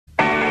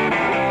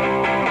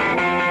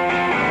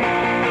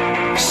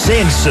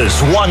Census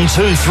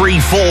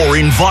 1234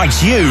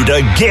 invites you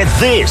to Get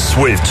This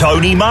with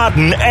Tony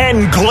Martin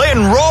and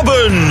Glenn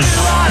Robbins.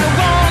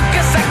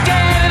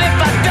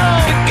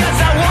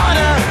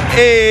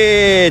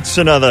 It's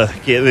another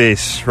Get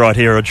This right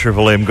here on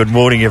Triple M. Good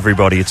morning,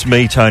 everybody. It's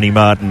me, Tony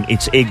Martin.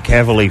 It's Ed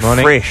Cavalier,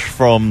 fresh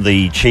from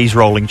the cheese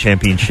rolling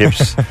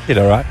championships. You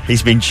all right?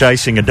 He's been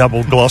chasing a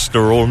double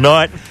Gloucester all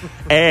night.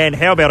 And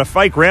how about a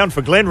fake round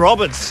for Glenn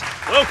Robbins?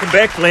 Welcome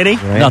back, Glenny.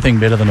 Yeah. Nothing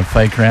better than a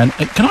fake round.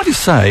 Can I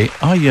just say,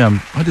 I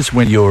just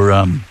went to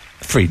your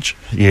fridge.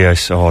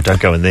 Yes. Oh, don't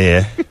go in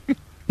there.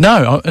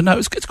 No,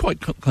 it's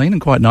quite clean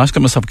and quite nice.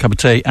 Got myself a cup of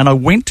tea, and I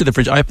went to the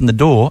fridge, I opened the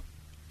door,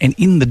 and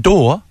in the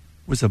door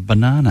was a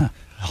banana.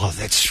 Oh,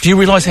 that's... Do you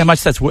realise how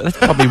much that's worth? That's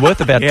probably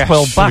worth about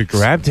 $12. I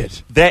grabbed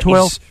it. That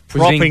 12, is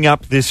propping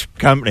up this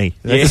company.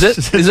 Yes.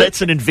 Is it?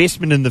 That's an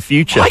investment in the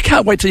future. I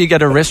can't wait till you go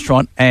to a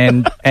restaurant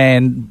and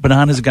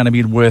bananas are going to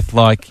be worth,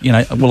 like, you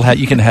know,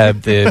 you can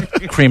have the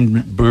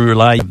creme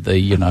brulee,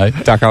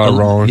 duck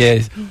orange.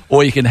 Yes,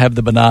 or you can have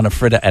the banana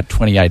fritter at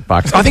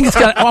 $28. I think it's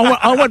going.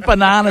 I want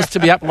bananas to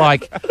be up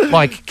like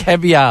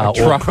caviar or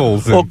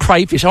truffles or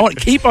crayfish. I want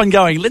to keep on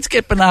going. Let's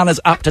get bananas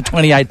up to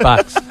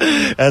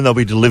 $28, and they'll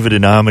be delivered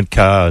in armoured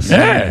cars.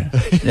 Yeah,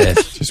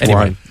 yes. Just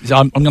anyway, one. So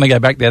I'm going to go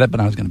back there. That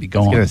banana's going to be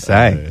gone. I was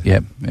going to say. Yeah.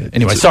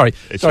 Anyway, sorry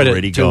to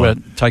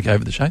take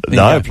over the show.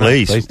 No,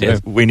 please.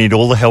 Please we need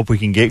all the help we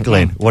can get,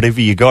 Glenn. Whatever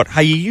you got.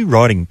 Hey, are you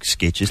writing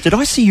sketches? Did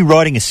I see you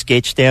writing a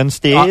sketch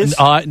downstairs?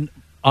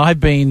 I've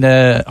been.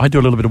 I do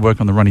a little bit of work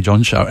on the Ronnie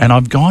John show, and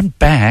I've gone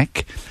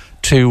back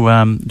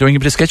to doing a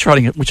bit of sketch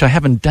writing, which I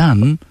haven't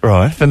done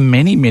for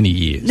many, many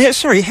years. Now,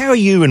 sorry, how are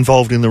you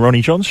involved in the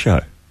Ronnie John show?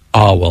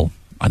 Oh, well,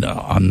 I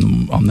know,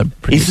 I'm the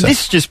producer. Is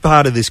this just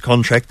part of this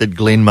contract that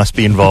Glenn must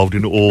be involved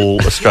in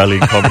all Australian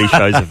comedy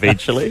shows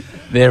eventually?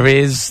 There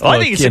is. I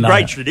think it's a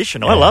great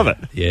tradition. I love it.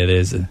 Yeah,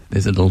 there's a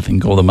little thing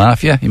called the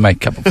Mafia. You make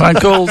a couple of phone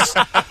calls.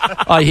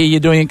 I hear you're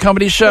doing a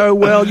comedy show.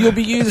 Well, you'll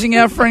be using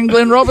our friend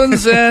Glenn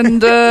Robbins,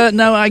 and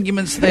no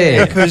arguments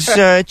there. Because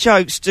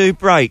jokes do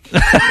break,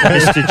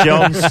 Mr.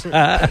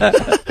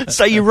 Johns.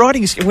 So you're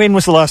writing... When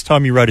was the last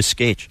time you wrote a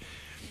sketch?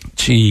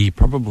 Gee,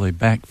 probably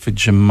back for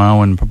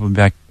Jamoan, probably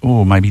back,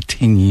 maybe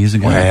 10 years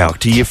ago. Wow.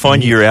 Do you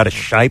find you're out of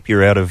shape?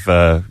 You're out of,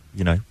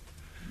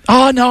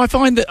 Oh, no,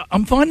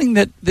 I'm finding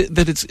that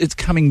it's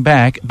coming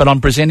back, but I'm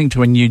presenting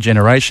to a new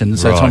generation,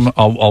 so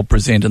I'll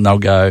present and they'll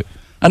go...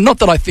 And not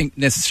that I think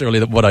necessarily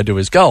that what I do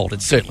is gold.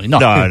 It's certainly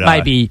not. No.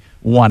 Maybe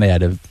 1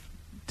 out of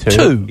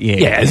 2.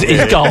 Yeah,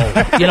 is gold.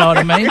 You know what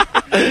I mean?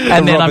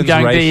 And then I'm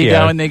going, there you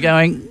go, and they're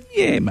going...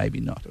 Yeah, maybe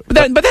not.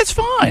 But that's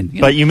fine.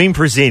 But you mean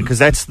present, because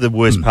that's the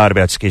worst part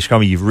about sketch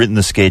comedy. You've written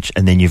the sketch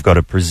and then you've got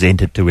to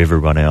present it to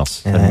everyone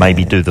else and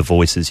maybe do the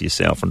voices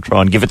yourself and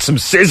try and give it some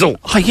sizzle.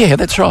 Oh, yeah,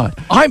 that's right.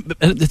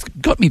 It's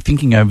got me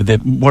thinking over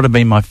what have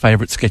been my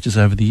favourite sketches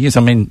over the years.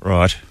 I mean...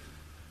 Right.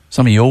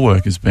 Some of your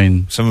work has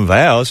been... Some of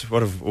ours?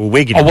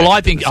 We're getting... I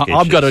think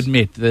I've got to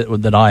admit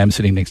that I am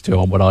sitting next to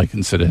who I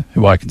consider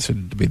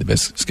to be the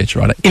best sketch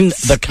writer in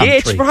the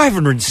country. I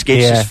haven't written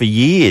sketches for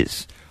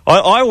years. I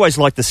always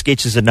like the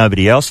sketches that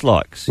nobody else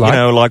likes. Right.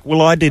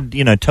 I did,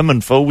 Tim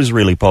and Phil was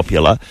really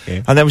popular,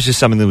 and that was just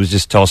something that was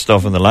just tossed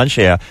off in the lunch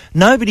hour.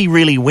 Nobody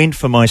really went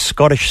for my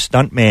Scottish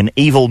stuntman,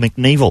 Evil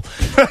McNevel.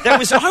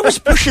 I was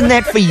pushing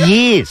that for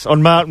years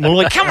on Martin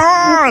Muller. Come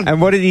on!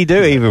 And what did he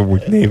do, Evil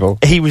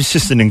McNevel? He was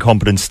just an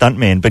incompetent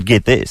stuntman, but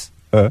get this.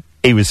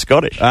 He was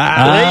Scottish.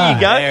 There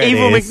you go.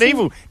 Evil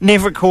McNevel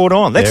never caught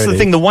on. That's the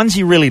thing. The ones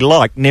you really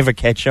like never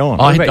catch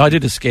on. I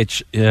did a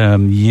sketch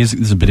years.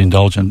 This is a bit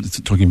indulgent. It's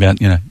talking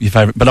about your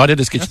favourite, but I did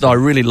a sketch that I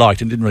really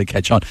liked and didn't really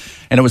catch on,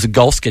 and it was a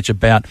golf sketch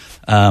about.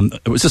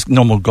 It was just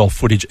normal golf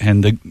footage,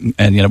 and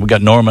we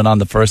got Norman on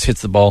the first,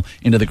 hits the ball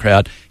into the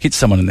crowd, hits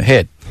someone in the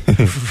head.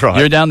 Right.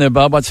 You're down there,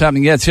 Bob. What's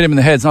happening? Yeah, it's hit him in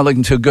the head. It's not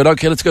looking too good.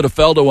 Okay, let's go to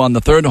Feldo on the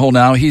third hole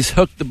now. He's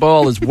hooked the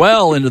ball as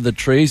well into the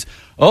trees.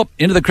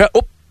 Into the crowd.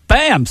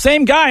 Bam!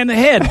 Same guy in the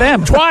head.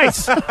 Bam!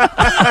 Twice.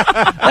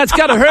 That's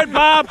got to hurt,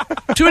 Bob.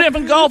 2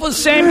 different golfers,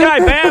 same guy.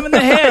 Bam! In the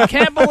head.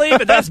 Can't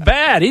believe it. That's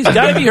bad. He's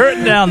got to be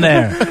hurting down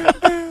there.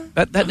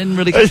 That didn't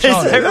really catch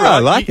on. I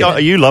like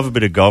it. You love a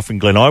bit of golfing,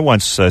 Glenn. I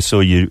once saw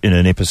you in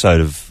an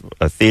episode of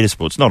Theatre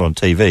Sports, not on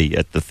TV,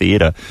 at the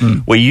theatre,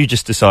 where you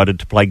just decided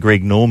to play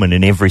Greg Norman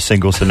in every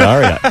single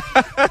scenario.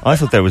 I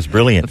thought that was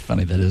brilliant. That's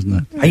funny, that, isn't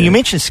it? Hey, you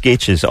mentioned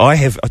sketches. I'll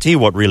tell you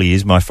what really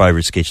is my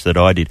favourite sketch that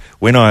I did.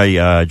 When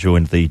I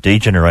joined the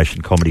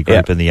D-Generation comedy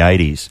group in the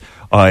 80s,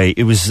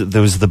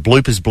 there was the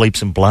bloopers,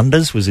 bleeps and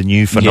blunders was a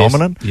new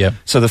phenomenon. Yes. Yeah.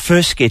 So the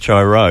first sketch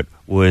I wrote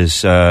was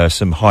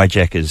some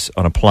hijackers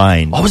on a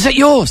plane. Oh, was that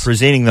yours?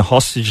 Presenting the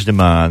hostage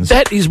demands.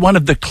 That is one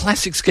of the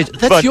classic sketches.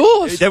 That's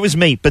yours. That was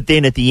me. But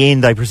then at the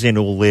end, they present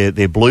all their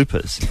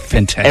bloopers.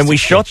 Fantastic. And we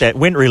shot that.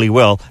 Went really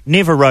well.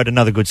 Never wrote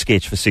another good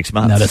sketch for 6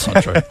 months. No, that's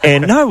not true.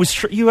 And no, it was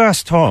true. You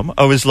asked Tom.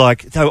 I was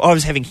like, I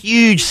was having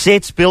huge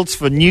sets built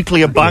for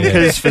nuclear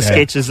bunkers for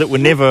sketches that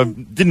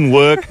didn't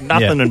work,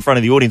 nothing in front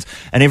of the audience.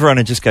 And everyone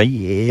would just go,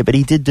 yeah, but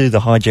he did do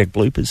the hijack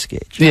bloopers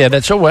sketch. Yeah,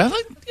 that's all well.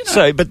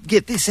 So, but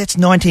get this, that's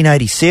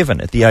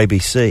 1987 at the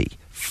ABC.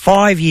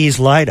 5 years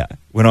later,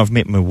 when I've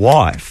met my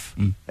wife,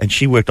 and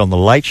she worked on The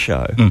Late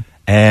Show,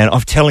 and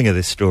I'm telling her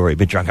this story, a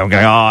bit drunk, I'm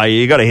going, oh,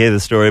 you got to hear the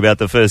story about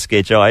the first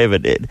sketch I ever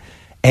did.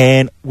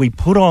 And we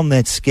put on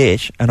that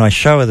sketch, and I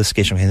show her the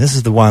sketch. I'm going, this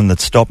is the one that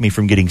stopped me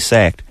from getting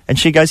sacked. And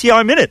she goes, yeah,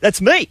 I'm in it.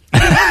 That's me.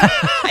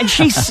 And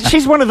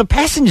she's one of the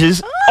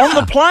passengers on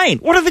the plane.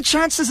 What are the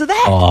chances of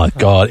that? Oh,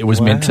 God, it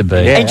was meant to be.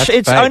 Yeah, And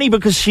it's only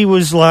because she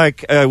was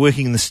like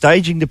working in the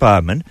staging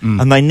department,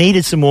 and they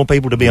needed some more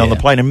people to be on the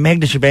plane. And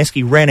Magda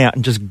Szubanski ran out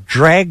and just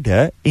dragged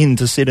her in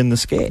to sit in the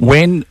sketch.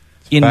 When,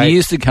 in Fake.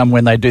 years to come,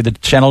 when they do the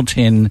Channel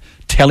 10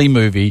 telly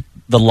movie,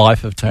 The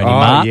Life of Tony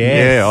Martin,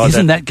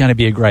 isn't that going to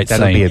be a great scene?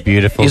 That'll be a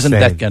beautiful Isn't scene.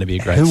 that going to be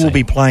a great Who scene? will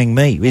be playing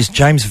me? Is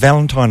James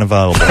Valentine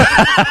available?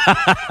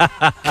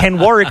 Can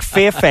Warwick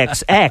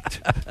Fairfax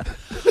act?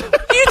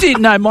 You did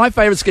know my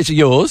favourite sketch of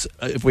yours,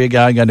 if we're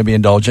going to be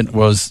indulgent,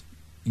 was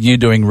you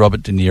doing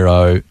Robert De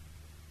Niro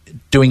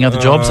doing other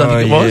jobs, I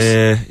think it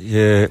was.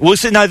 Yeah. Well,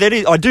 so, no, that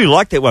is, I do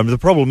like that one, but the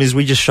problem is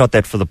we just shot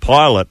that for the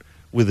pilot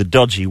with a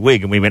dodgy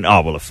wig, and we went,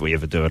 oh, well, if we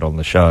ever do it on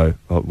the show,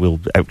 we'll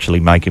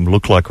actually make him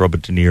look like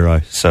Robert De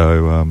Niro.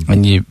 So,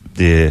 And you...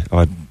 yeah,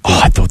 I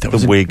thought that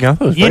was the wig. no, it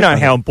was You very know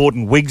funny. how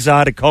important wigs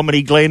are to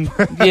comedy, Glenn.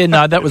 Yeah,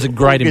 no, that was a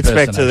great Gets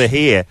impersonation. back to the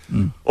hair.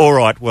 All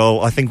right, well,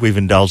 I think we've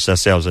indulged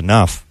ourselves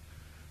enough.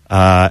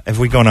 Have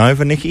we gone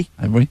over, Nikki?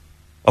 Have we?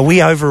 Are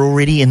we over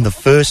already in the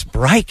first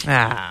break?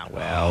 I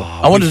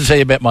wanted to tell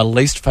you about my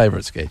least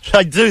favourite sketch.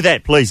 Hey, do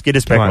that, please. Get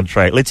us back Come on. on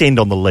track. Let's end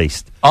on the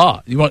least.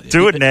 Oh, you want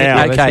Do it now.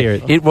 Let's hear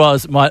Okay, it. it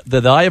was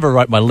that I ever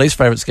wrote. My least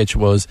favourite sketch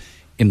was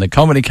in the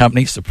Comedy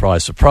Company.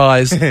 Surprise,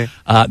 surprise. There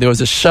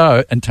was a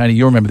show, and Tony,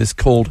 you remember this,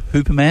 called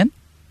Hooperman.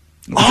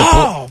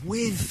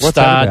 With What's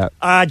that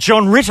about?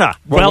 John Ritter.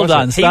 Well was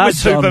done. He was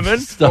Starred John-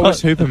 Hooperman. What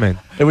was Hooperman?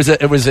 He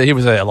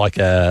was like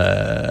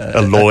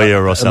A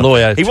lawyer or something.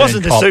 lawyer He turned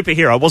wasn't a cop.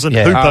 superhero. It wasn't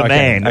Yeah. Hooperman. Oh,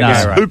 okay. It No,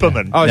 was right.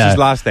 Hooperman. Oh, it's No. his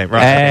last name,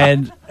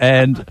 right?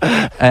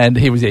 And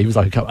he was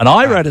like a cop. And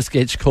I wrote a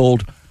sketch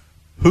called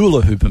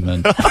Hula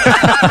Hooperman.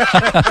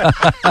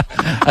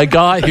 A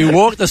guy who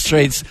walked the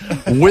streets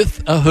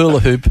with a hula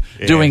hoop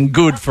doing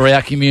good for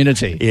our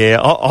community. Yeah,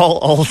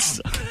 I'll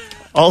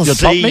You'll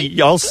top me?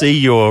 I'll see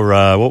your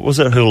what was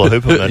it, hula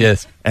hooperman?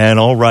 Yes. And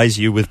I'll raise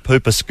you with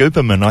pooper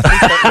scooperman.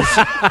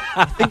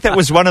 I think that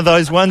was one of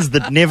those ones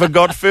that never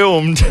got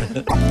filmed.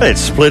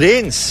 That's Split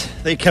Ends.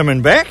 They're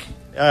coming back.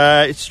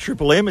 It's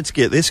Triple M. It's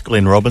Get This.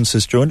 Glenn Robbins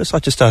has joined us. I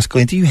just asked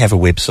Glenn, do you have a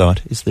website?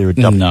 Is there a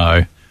No.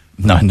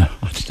 No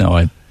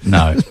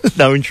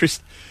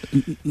interest.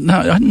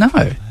 No.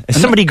 Has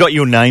somebody got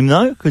your name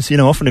though? Because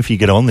often if you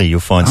get on there, you'll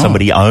find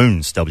somebody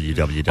owns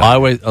www. I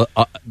always,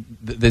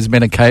 there's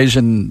been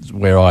occasions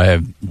where I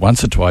have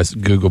once or twice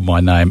Googled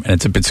my name, and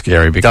it's a bit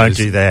scary because...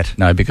 Don't do that.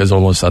 No, because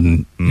all of a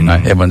sudden,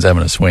 everyone's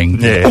having a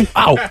swing. Yeah.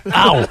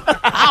 Ow,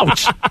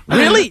 ouch.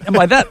 Really? Am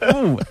I that?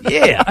 Oh,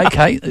 yeah,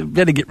 okay,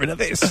 better get rid of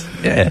this.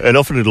 Yeah. And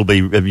often it'll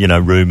be,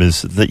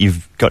 rumours that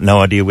you've got no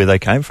idea where they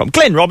came from.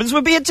 Glenn Robbins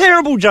would be a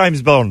terrible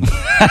James Bond.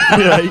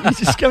 You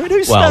just go,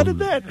 who started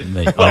that?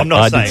 Me. Well, I'm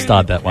not I saying did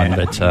start that one,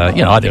 but, I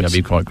think I'd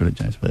be quite good at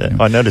James Bond. Yeah,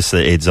 I noticed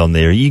the Ed's on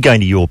there. Are you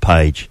going to your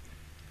page?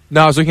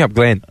 No, I was looking up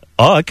Glenn.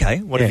 Oh, okay.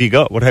 What have you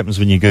got? What happens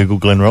when you Google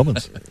Glenn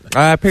Robbins?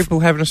 People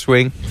having a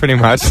swing, pretty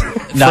much.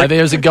 No,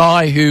 there's a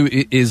guy who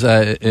is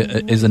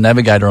a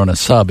navigator on a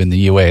sub in the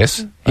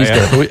US. He's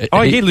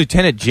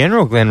Lieutenant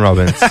General Glenn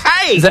Robbins.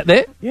 Hey! Is that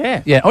there?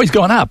 Yeah. Yeah. Oh, he's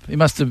gone up. He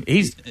must have.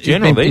 He's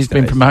general He's these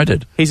been days.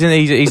 promoted. He's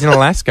in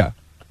Alaska.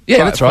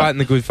 Yeah, that's right. Fighting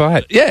the good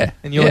fight. Yeah.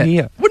 And you're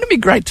here. Wouldn't it be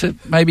great to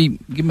maybe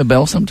give him a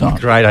bell sometime?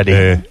 Great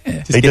idea.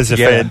 Yeah. He does a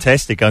together.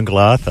 fantastic Uncle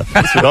Arthur.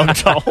 That's what I'm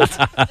told.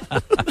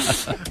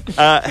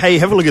 Hey,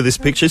 have a look at this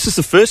picture. This is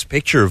the first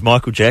picture of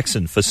Michael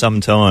Jackson for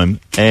some time,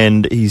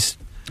 and he's...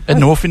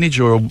 An orphanage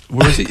or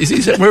where is he?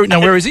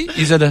 Where is he?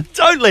 He's at a...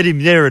 Don't let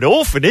him there at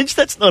orphanage.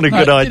 That's not a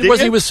good idea.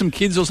 Was he with some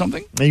kids or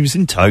something? He was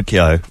in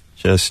Tokyo,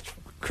 just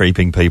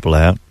creeping people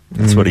out.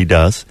 That's what he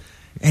does.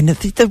 And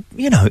is he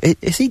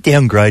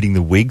downgrading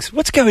the wigs?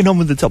 What's going on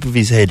with the top of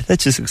his head? That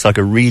just looks like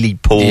a really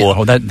poor... Yeah,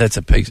 oh, that's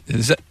a piece.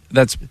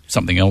 That's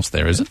something else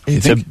there, is it?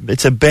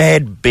 It's a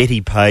bad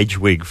Betty Page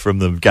wig from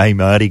the gay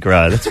Mardi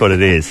Gras. That's what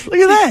it is. Look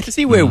at that. Does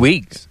he wear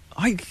wigs?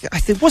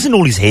 It wasn't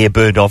all his hair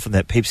burned off in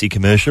that Pepsi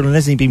commercial, and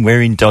hasn't he been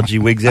wearing dodgy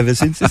wigs ever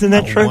since? Isn't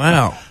that true?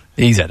 Wow.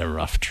 He's had a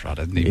rough trot,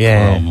 hasn't he?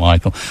 Yeah. Poor old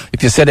Michael.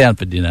 If you sat down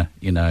for dinner,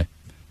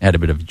 had a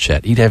bit of a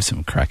chat, he'd have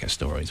some cracker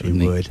stories,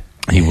 wouldn't he? would.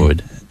 He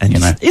would. And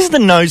is the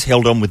nose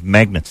held on with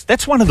magnets?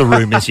 That's one of the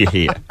rumours you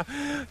hear.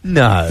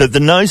 No. That the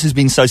nose has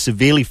been so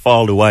severely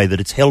filed away that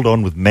it's held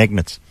on with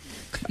magnets.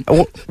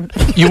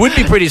 You would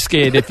be pretty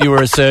scared if you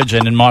were a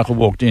surgeon and Michael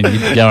walked in.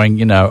 You'd be going,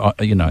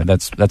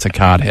 that's a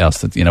card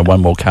house. That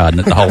one more card,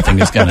 and the whole thing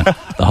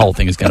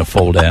is going to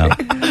fall down.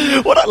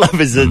 What I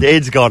love is that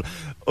Ed's gone,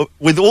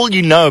 with all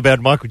you know about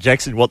Michael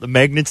Jackson, what the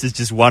magnets is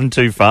just one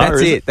too far.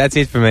 That's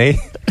it for me.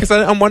 Because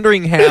I'm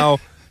wondering how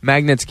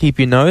magnets keep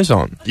your nose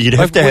on. You'd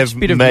have to which have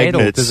bit of metal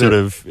magnets does sort it-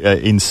 of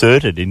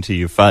inserted into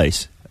your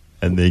face,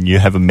 and then you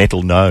have a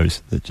metal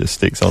nose that just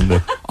sticks on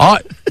there.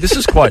 This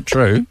is quite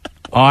true.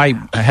 I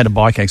had a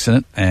bike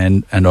accident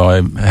and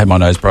I had my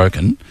nose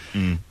broken,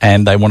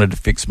 and they wanted to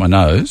fix my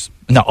nose.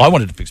 No, I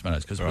wanted to fix my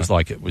nose because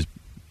it was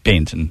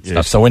bent and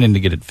stuff. So I went in to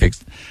get it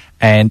fixed,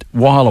 and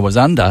while I was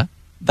under,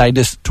 they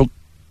just took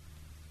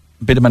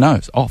a bit of my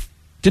nose off.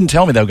 Didn't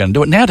tell me they were going to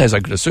do it. Nowadays, I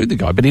could have sued the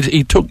guy, but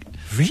he took.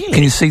 Really?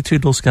 Can you see 2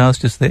 little scars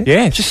just there?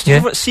 Yeah. Just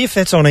see if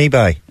that's on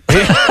eBay.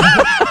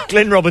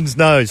 Glenn Robbins'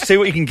 nose. See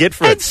what you can get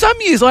for And it. some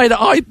years later,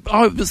 I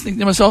was thinking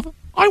to myself,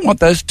 I want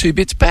those 2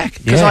 bits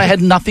back because I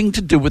had nothing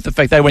to do with the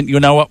fact they went. You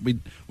know what?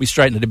 We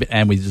straightened it a bit,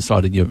 and we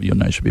decided your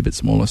nose should be a bit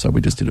smaller, so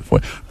we just did it for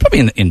you. Probably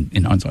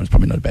in hindsight, it's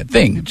probably not a bad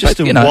thing. Just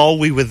but, while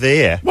we were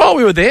there. While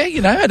we were there,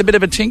 had a bit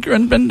of a tinker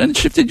and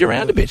shifted you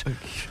around a bit.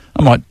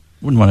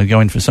 Wouldn't want to go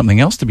in for something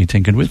else to be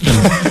tinkered with.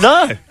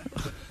 No.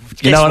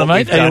 You know what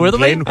I mean? Are you with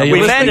me?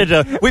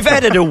 We've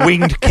added a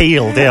winged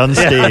keel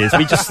downstairs.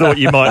 We just thought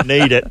you might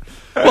need it.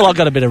 Well, I've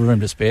got a bit of room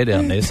to spare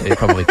down there, so you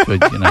probably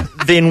could,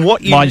 Then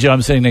what you... Mind you,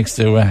 I'm sitting next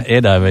to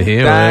Ed over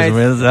here. Hey,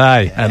 look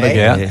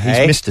out. He's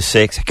Mr.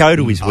 Sex. Go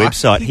to his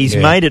website. He's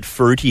made it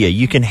fruitier.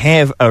 You can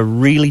have a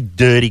really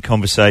dirty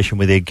conversation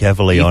with Ed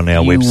Cavalier on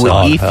our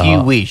website. If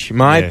you wish.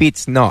 My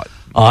bit's not.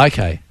 Oh,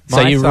 okay.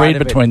 So you read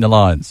between the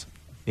lines.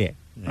 Yeah.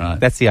 Right.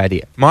 That's the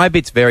idea. My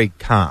bit's very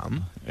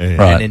calm. Yeah.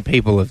 Right. And then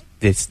people have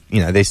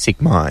their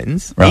sick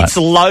minds. Right. It's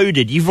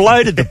loaded. You've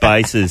loaded the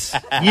bases.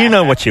 You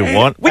know what you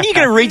want. When are you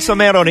going to read some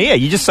out on air?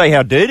 You just say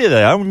how dirty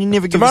they are, and you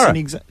never give us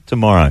an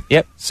tomorrow.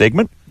 Yep.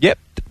 Segment? Yep.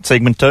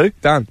 Segment 2?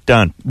 Done.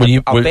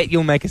 I'll bet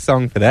you'll make a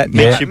song for that.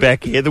 Get you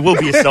back here. There will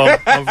be a song.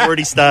 I've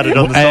already started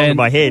on the song in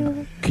my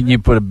head. Can you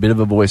put a bit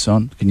of a voice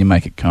on? Can you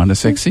make it kind of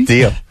sexy?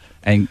 Deal.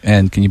 And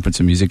can you put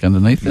some music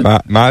underneath it?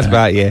 Mars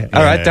bar, yeah.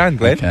 All right, done,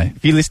 Glenn. Okay.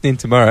 If you listen in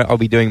tomorrow, I'll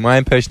be doing my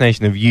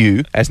impersonation of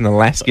you as an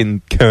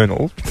Alaskan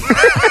colonel.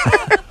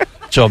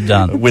 Job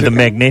done. With a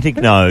magnetic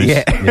nose.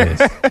 Yeah.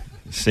 Yes.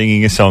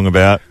 Singing a song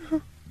about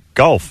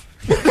golf.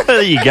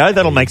 There you go.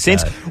 That'll make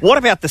sense. What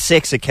about the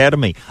Sex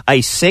Academy? A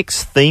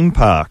sex theme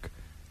park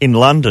in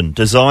London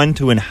designed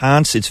to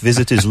enhance its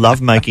visitors'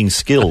 lovemaking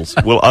skills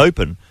will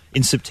open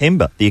in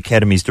September, the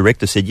Academy's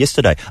director said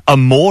yesterday.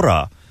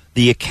 Amora,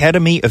 the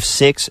Academy of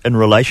Sex and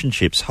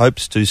Relationships,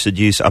 hopes to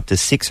seduce up to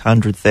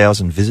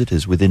 600,000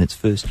 visitors within its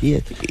first year.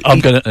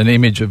 I've got an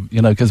image of,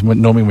 because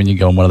normally when you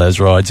go on one of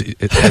those rides,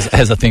 it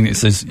has a thing that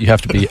says you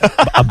have to be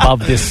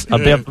above this,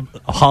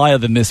 higher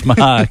than this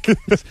mark.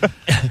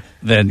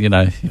 Then,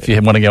 if you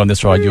want to go on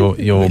this ride, you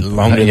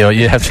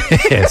have to...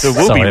 Yes, there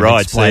will be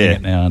rides there.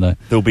 Now, I know.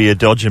 There'll be a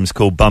Dodgems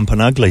called Bumpin'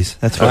 Uglies.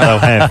 That's what they'll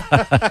have.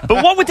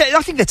 But what would that...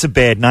 I think that's a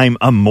bad name,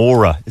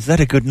 Amora. Is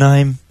that a good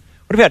name?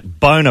 What about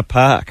Boner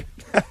Park?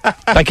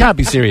 They can't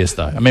be serious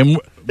though. I mean,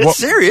 That's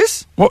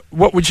serious. What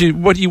would you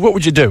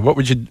do?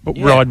 What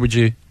ride would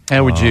you?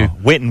 How would you?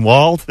 Wet and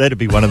Wild. That'd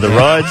be one of the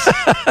rides.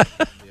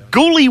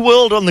 Ghoulie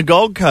World on the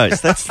Gold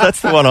Coast. That's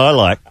the one I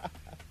like.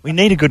 We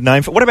need a good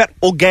name for. What about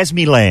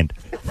Orgasmy Land?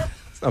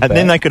 And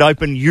then they could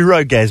open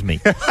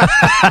Eurogasmy.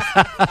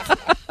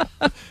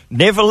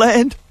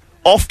 Neverland,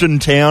 Often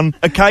Town,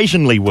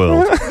 Occasionally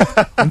World.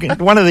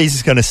 One of these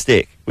is going to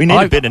stick. We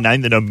need a better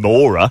name than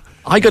Amora.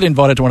 I got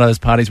invited to one of those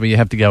parties where you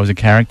have to go as a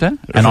character,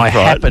 and I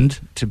happened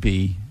to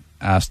be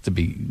asked to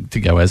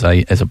go as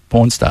a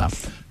porn star.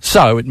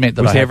 So it meant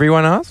that was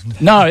everyone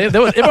asked? No,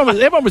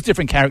 everyone was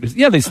different characters.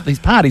 Yeah, these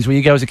parties where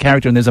you go as a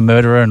character and there's a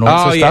murderer and all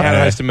that sort of stuff. Had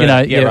a host of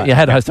murder. You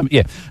had a host of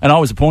and I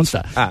was a porn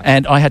star,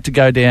 and I had to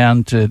go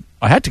down to.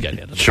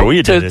 Sure,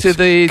 you did. To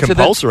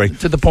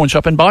the pawn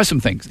shop and buy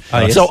some things.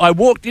 So I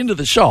walked into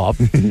the shop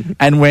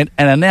and went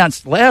and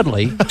announced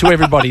loudly to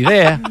everybody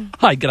there,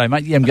 "Hi, g'day,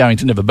 mate. Yeah, I'm going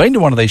to. Never been to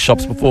one of these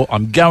shops before.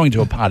 I'm going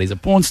to a party as a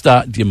porn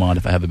star. Do you mind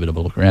if I have a bit of a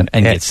look around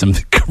and get some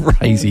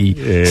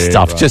crazy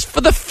stuff just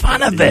for the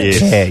fun of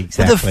it? Yeah,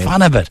 exactly. For the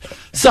fun of it."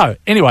 So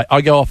anyway, I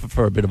go off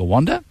for a bit of a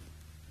wander.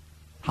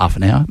 Half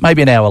an hour,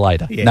 maybe an hour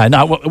later. Yeah.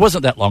 No, it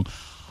wasn't that long.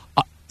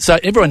 So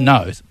everyone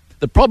knows.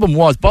 The problem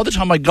was, by the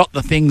time I got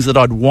the things that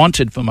I'd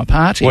wanted for my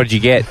party... What did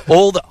you get?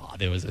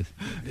 There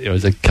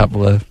was a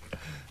couple of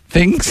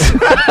things.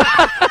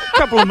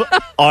 Couple of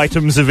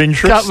items of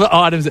interest. Couple of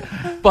items.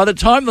 By the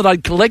time that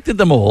I'd collected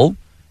them all,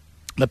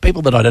 the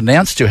people that I'd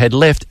announced to had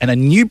left, and a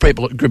new group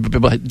of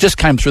people had just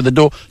came through the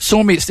door,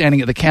 saw me standing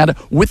at the counter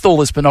with all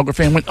this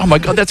pornography and went, "Oh my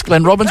God, that's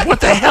Glenn Robbins.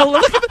 What the hell?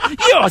 Look at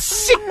that. You're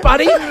sick,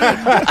 buddy."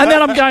 And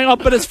then I'm going,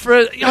 but it's for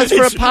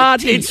a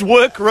party. It's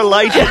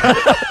work-related.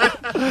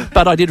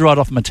 But I did write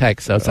off my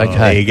tax, so it's okay.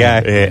 There you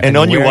go. Yeah. And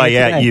on your way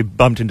out, you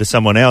bumped into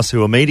someone else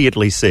who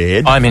immediately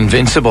said, "I'm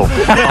invincible.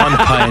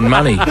 I'm paying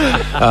money.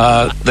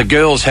 The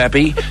girl's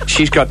happy.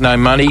 She's got no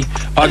money.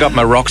 I got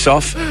my rocks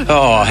off.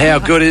 Oh, how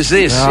good is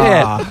this?"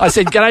 Yeah. I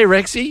said, "G'day,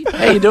 Rexy.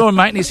 How you doing,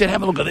 mate?" And he said,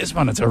 "Have a look at this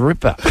one. It's a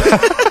ripper."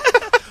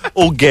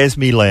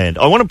 Orgasmy Land.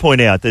 I want to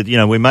point out that,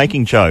 we're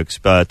making jokes,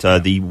 but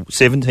the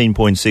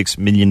 $17.6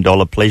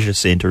 million pleasure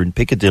centre in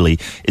Piccadilly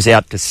is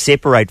out to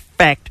separate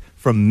fact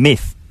from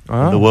myth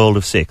in the world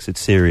of sex.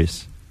 It's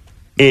serious.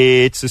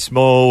 It's a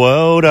small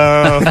world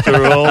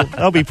after all.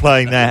 I'll be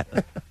playing that.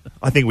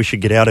 I think we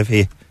should get out of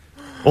here.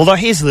 Although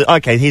here's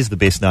the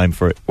best name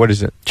for it. What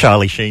is it?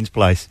 Charlie Sheen's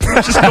place.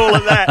 Just call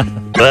it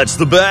that. That's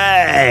the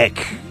back.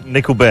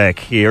 Nickelback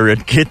here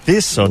and Get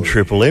This on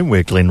Triple M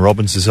where Glenn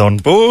Robbins is on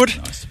board.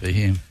 Nice to be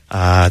here.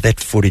 That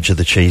footage of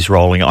the cheese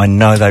rolling, I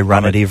know they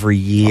run it every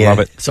year. I love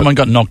it. Someone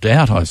got knocked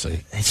out, I see.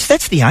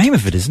 That's the aim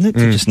of it, isn't it?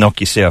 To just knock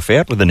yourself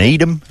out with an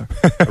Edam,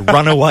 a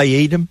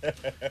runaway Edam.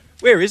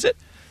 Where is it?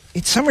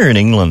 It's somewhere in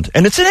England,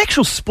 and it's an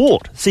actual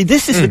sport. See,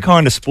 this is the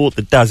kind of sport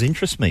that does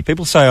interest me.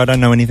 People say I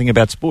don't know anything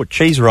about sport.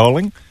 Cheese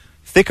rolling.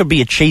 If there could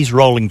be a cheese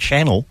rolling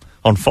channel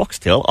on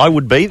Foxtel, I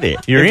would be there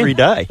every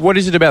day. What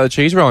is it about the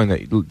cheese rolling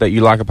that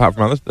you like apart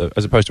from others,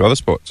 as opposed to other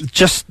sports?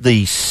 Just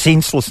the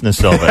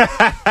senselessness of it.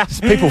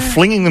 Just people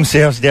flinging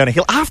themselves down a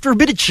hill after a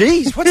bit of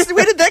cheese. Where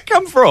did that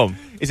come from?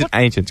 Is it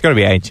ancient? It's got to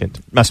be ancient.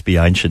 Must be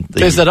ancient.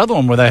 There's that other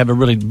one where they have a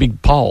really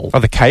big pole. Oh,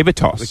 the caber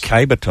toss. The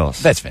caber toss.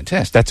 That's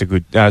fantastic. That's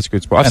a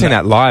good sport. I've seen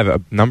that live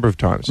a number of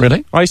times.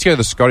 Really? I used to go to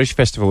the Scottish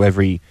Festival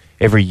every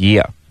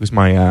year because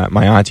my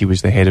auntie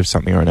was the head of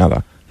something or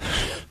another.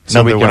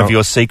 Another one of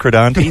your secret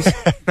aunties?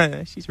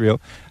 No, she's real.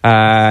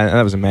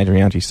 That was a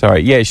imaginary auntie,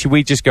 sorry. Yeah, should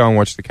we just go and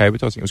watch the caber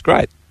tossing? It was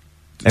great.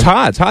 It's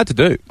hard to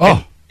do.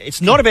 Oh,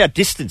 it's not about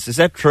distance, is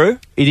that true?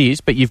 It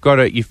is, but you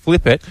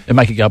flip it. and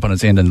make it go up on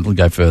its end and it'll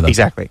go further.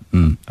 Exactly.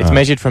 It's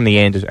measured from the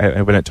end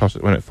when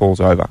it falls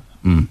over.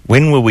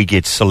 When will we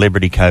get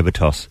celebrity caber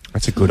toss?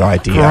 That's a good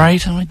idea.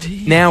 Great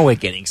idea. Now we're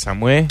getting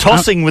somewhere.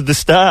 Tossing with the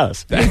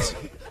stars. That's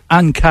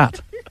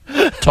uncut.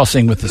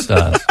 Tossing with the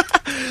stars.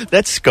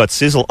 That's Scott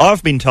Sizzle.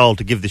 I've been told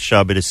to give this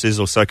show a bit of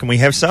sizzle, so can we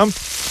have some?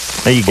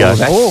 There you go.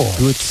 That's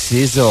good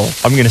sizzle.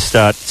 I'm going to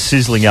start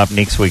sizzling up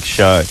next week's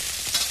show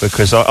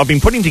because I've been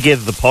putting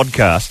together the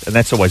podcast, and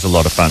that's always a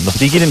lot of fun.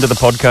 Do you get into the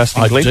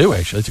podcasting, I Glenn? do,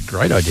 actually. It's a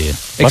great idea.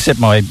 Except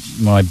my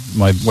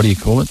what do you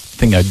call it?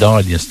 Thingo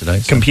died yesterday.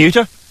 So.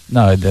 Computer?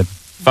 No, the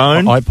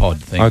Phone?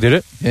 iPod thing. Oh, did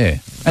it? Yeah.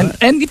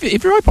 And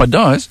if your iPod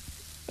dies,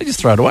 they just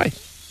throw it away.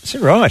 Is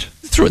that right?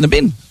 Just throw it in the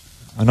bin.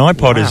 An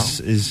iPod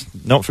is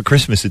not for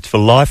Christmas, it's for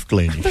life,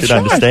 Glenn. You should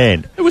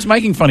understand. It was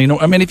making funny.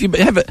 I mean,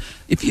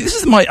 this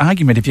is my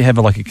argument. If you have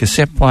a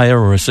cassette player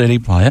or a CD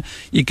player,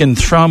 you can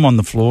throw them on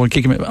the floor and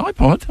kick them.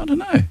 iPod, I don't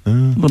know, a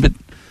little bit.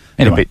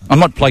 Anyway, I'm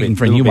not plugging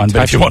for a new one,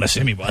 but if you want to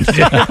send me one,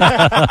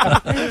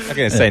 I'm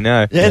going to say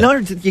no. Yeah, no,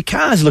 your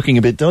car's looking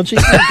a bit dodgy,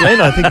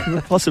 Glenn. I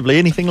think possibly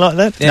anything like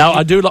that. No,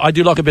 I do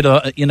like a bit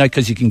of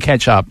because you can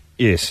catch up.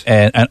 Yes,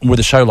 and with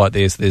a show like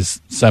this,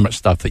 there's so much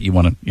stuff that you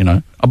want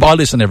to I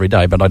listen every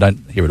day, but I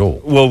don't hear it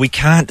all. Well, we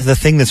can't. The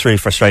thing that's really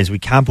frustrating is we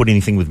can't put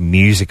anything with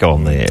music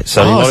on there.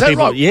 So a lot of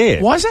people,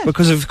 right? Why is that?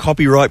 Because of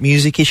copyright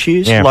music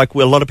issues. Yeah. Like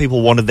a lot of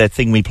people wanted that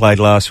thing we played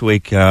last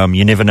week.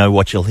 You never know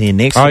what you'll hear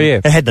next. Oh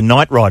yeah, it had the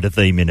Knight Rider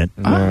theme in it.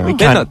 We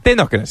can't. They're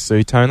not going to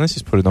sue Tone. Let's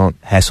just put it on.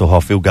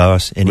 Hasselhoff, he'll go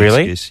us. Any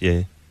Really? excuse,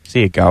 yeah.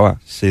 See a goer.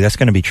 See, that's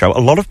going to be trouble.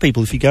 A lot of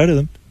people, if you go to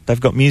them, they've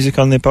got music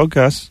on their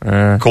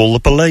podcast. Call the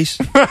police.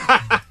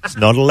 It's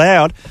not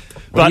allowed.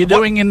 What are you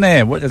doing in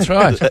there? That's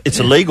right. It's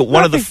illegal.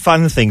 One of the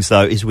fun things,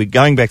 though, is we're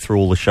going back through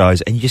all the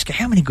shows, and you just go,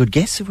 how many good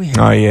guests have we had?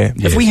 Oh yeah.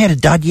 Have we had a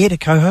dud yet, a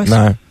co-host?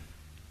 No. A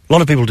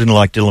lot of people didn't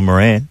like Dylan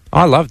Moran.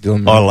 I love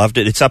Dylan. I loved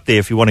it. It's up there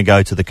if you want to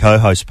go to the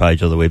co-host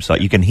page of the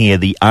website. You can hear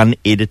the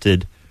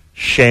unedited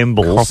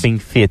shambles. Coughing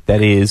fit,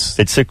 that is.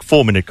 It's a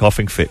 4-minute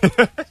coughing fit.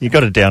 You've got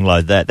to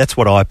download that. That's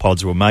what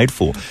iPods were made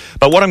for.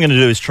 But what I'm going to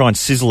do is try and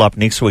sizzle up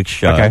next week's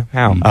show. Okay,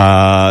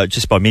 how?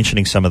 Just by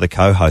mentioning some of the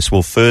co-hosts.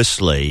 Well,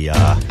 firstly...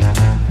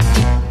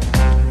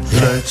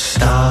 Let's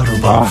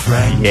startle Bob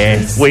Frank.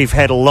 Yes. We've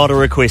had a lot of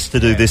requests to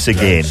do this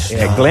again.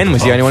 Yeah, Glenn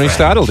was the only one who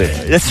startled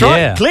it. That's right.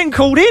 Yeah. Glenn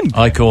called in.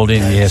 I called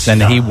in, yes,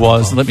 and he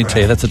was, let me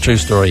tell you, that's a true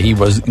story. He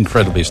was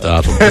incredibly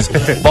startled.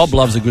 Bob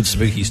loves a good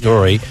spooky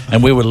story,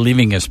 and we were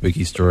living a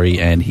spooky story,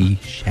 and he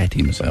shat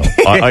himself.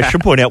 I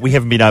should point out we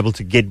haven't been able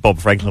to get Bob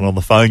Franklin on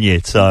the phone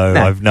yet, so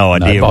I've no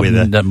idea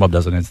whether... Bob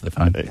doesn't answer the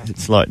phone.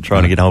 It's like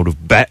trying to get hold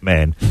of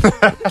Batman.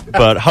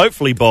 But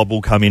hopefully Bob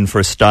will come in for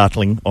a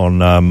startling on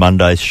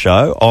Monday's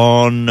show.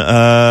 On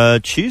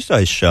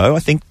Tuesday's show, I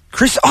think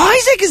Chris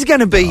Isaac is going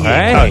to be here.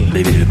 Hey.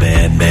 Baby did a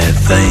bad, bad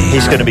thing.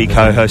 He's going to be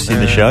co-hosting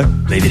the show.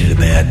 Baby did a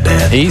bad,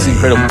 bad He's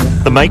incredible.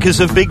 The makers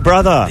of Big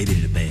Brother. Baby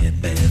did a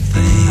bad, bad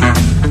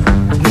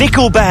thing.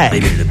 Nickelback.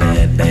 Baby did a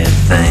bad, bad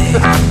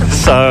thing.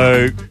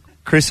 So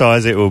Chris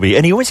Isaac will be,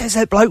 and he always has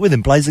that bloke with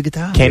him, plays the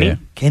guitar. Kenny? Yeah.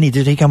 Kenny,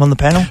 did he come on the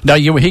panel? No,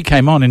 he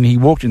came on and he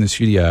walked in the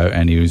studio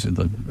and he was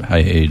like, hey, how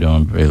you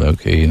doing? Very low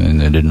key. And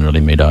they didn't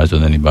really meet eyes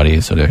with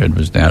anybody, so their head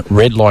was down.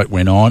 Red light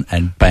went on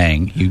and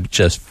bang, he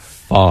just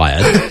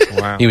fired.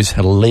 Wow. He was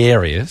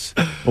hilarious.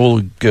 All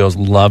the girls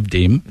loved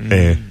him.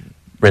 Yeah.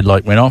 Red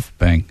light went off,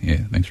 bang. Yeah,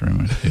 thanks very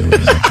much.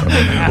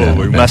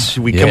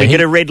 Well, can we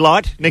get a red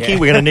light, Nikki?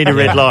 We're going to need a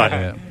red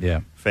light.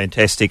 Yeah.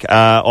 Fantastic.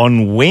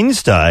 On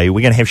Wednesday,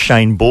 we're going to have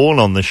Shane Bourne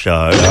on the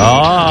show.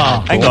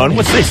 Oh, Hang on,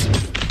 what's this?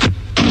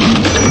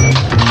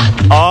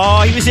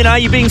 Oh, he was in Are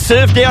You Being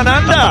Served Down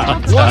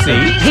Under? Was he?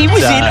 He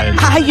was in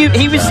Are You...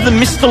 He was the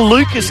Mr.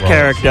 Lucas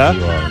character.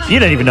 You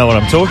don't even know what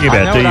I'm talking I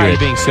about, know do what Are you? You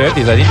Being Served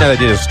is. I didn't know they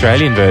did an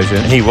Australian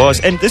version. He was.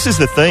 And this is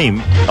the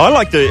theme. I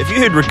like the... Have you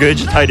heard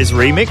Regurgitator's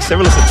remix? Have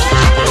a listen.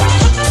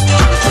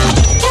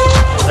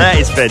 That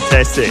is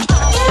fantastic.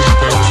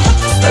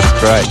 That's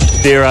great.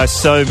 There are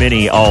so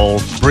many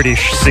old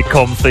British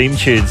sitcom theme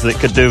tunes that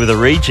could do with a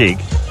rejig.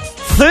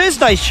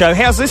 Thursday's show,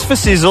 how's this for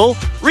Sizzle?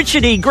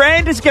 Richard E.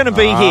 Grant is going to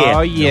be here.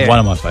 Oh, yeah. One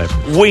of my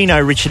favourites. We know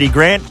Richard E.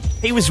 Grant.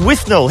 He was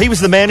Withnell. He was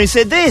the man who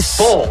said this.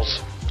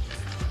 Balls.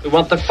 We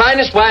want the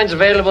finest wines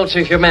available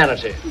to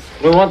humanity.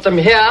 We want them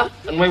here,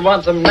 and we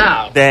want them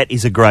now. That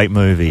is a great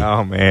movie.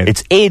 Oh, man.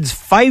 It's Ed's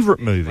favourite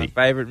movie.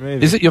 Favourite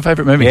movie. Is it your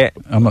favourite movie? Yeah.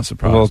 I'm not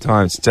surprised. Of all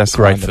time. It's just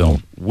Great wonderful.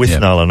 film.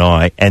 Withnell and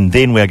I. And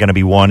then we're going to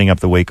be winding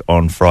up the week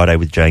on Friday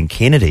with Jane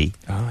Kennedy.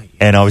 Oh, yeah.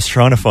 And I was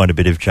trying to find a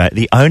bit of Jane.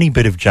 The only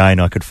bit of Jane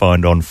I could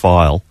find on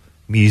file,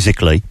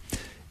 musically,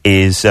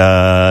 is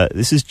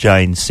this is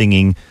Jane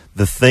singing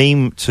the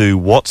theme to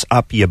What's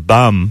Up Your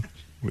Bum,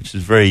 which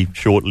is a very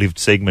short-lived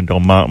segment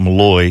on Martin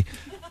Malloy,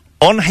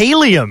 on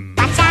helium.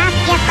 What's up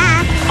your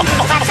bum?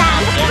 What's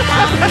up your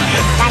bum?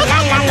 La la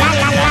la la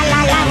la la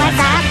la la. What's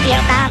up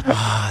your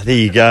bum? There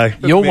you go.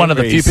 You're one of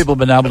the few memories. people who've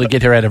been able to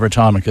get her out of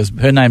retirement because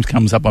her name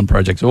comes up on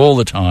projects all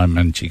the time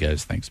and she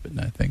goes, thanks, but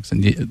no thanks.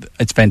 And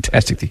it's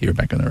fantastic to hear her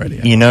back on the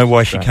radio. You know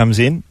why she comes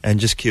in? And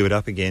just cue it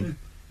up again.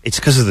 It's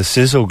because of the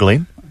sizzle,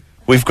 Glenn.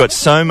 We've got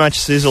so much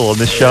sizzle on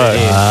this show.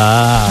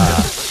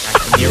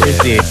 Can you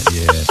resist?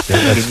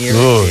 That's Can you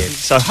good.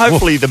 resist? So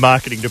hopefully the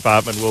marketing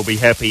department will be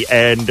happy.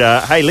 And,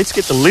 hey, let's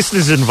get the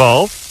listeners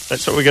involved.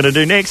 That's what we're going to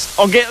do next.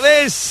 I'll get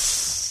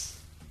this.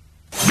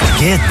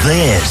 Get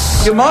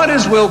this. You might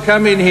as well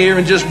come in here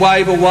and just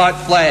wave a white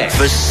flag.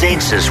 For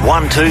Census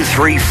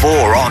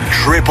 1234 on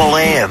Triple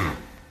M.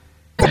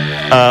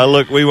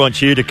 Look, we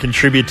want you to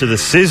contribute to the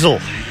sizzle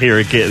here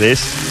at Get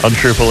This on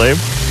Triple M.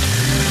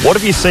 What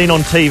have you seen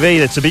on TV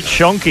that's a bit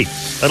shonky?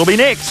 That'll be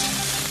next.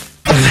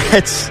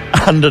 That's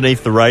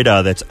underneath the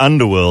radar. That's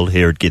Underworld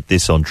here at Get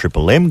This on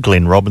Triple M.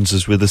 Glenn Robbins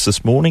is with us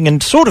this morning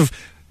and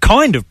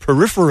kind of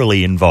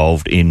peripherally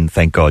involved in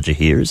Thank God You're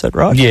Here. Is that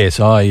right? Yes,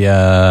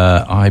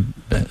 I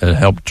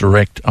helped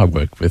direct. I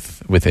work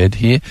with Ed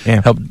here.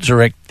 Yeah. Helped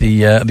direct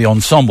the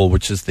ensemble,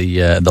 which is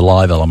the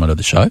live element of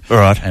the show. All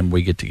right. And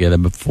we get together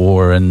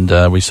before,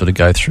 and we sort of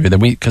go through them.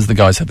 Because the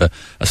guys have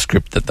a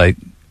script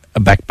a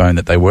backbone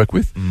that they work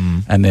with,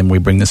 and then we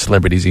bring the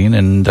celebrities in,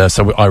 and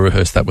so I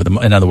rehearse that with them.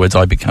 In other words,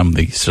 I become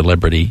the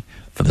celebrity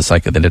for the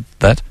sake of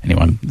that.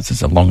 Anyway, this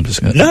is a long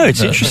discussion. No,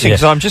 it's interesting.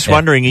 So I'm just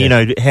wondering, you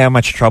know, how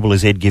much trouble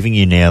is Ed giving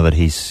you now that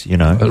he's, you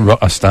know,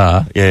 a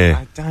star.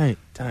 yeah.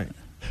 Don't.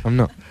 I'm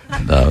not.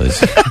 No, there's,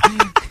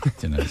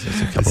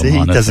 there's a couple of He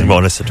minor doesn't things.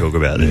 want us to talk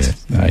about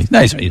this. Yeah. No,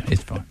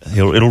 he's fine.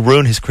 It'll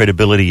ruin his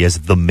credibility as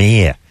the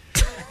mayor.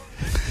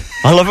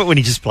 I love it when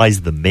he just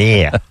plays the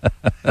mayor.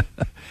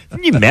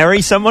 Didn't you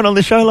marry someone on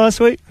the show last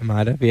week? I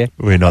might have, yeah.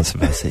 We're not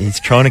supposed to. He's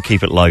trying to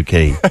keep it low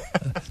key.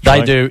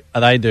 They do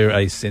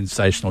a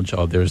sensational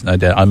job. There is no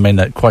doubt. I mean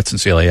that quite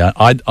sincerely.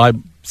 I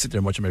sit there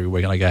and watch them every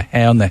week, and I go,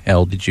 "How in the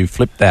hell did you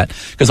flip that?"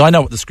 Because I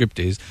know what the script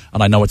is,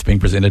 and I know what's being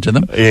presented to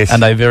them. Yes.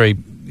 And they very,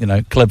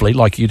 cleverly,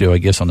 like you do, I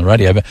guess, on the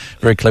radio, but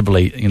very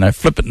cleverly,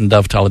 flip it and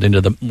dovetail it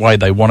into the way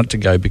they want it to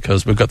go.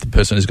 Because we've got the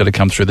person who's got to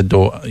come through the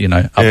door, up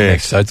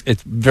next. So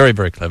it's very,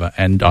 very clever,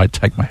 and I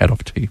take my hat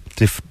off to you.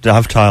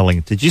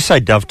 Dovetailing. Did you say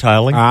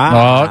dovetailing?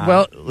 Oh,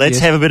 well, Let's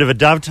have a bit of a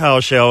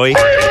dovetail, shall we?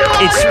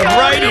 It's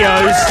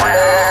radio's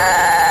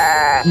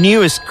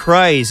newest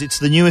craze. It's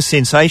the newest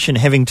sensation,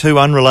 having two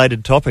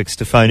unrelated topics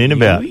to phone in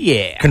about.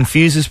 Yeah.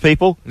 Confuses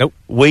people. Nope.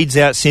 Weeds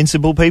out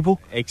sensible people.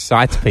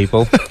 Excites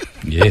people.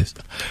 yes.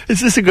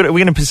 Is this a good... Are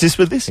we going to persist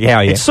with this?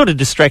 Yeah. It's sort of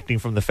distracting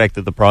from the fact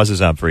that the prizes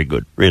aren't very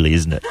good, really,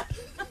 isn't it?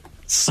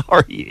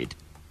 Sorry,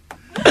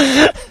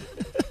 Ed.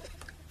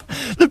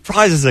 The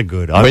prizes are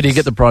good. Where do you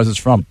get the prizes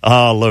from?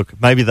 Oh, look,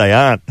 maybe they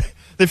aren't.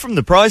 They're from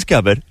the prize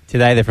cupboard.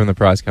 Today they're from the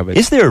prize cupboard.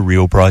 Is there a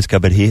real prize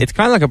cupboard here? It's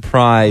kind of like a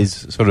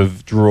prize sort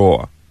of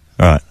drawer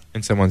Right.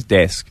 in someone's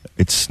desk.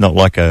 It's not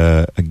like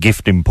a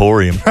gift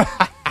emporium.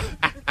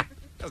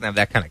 Doesn't have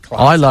that kind of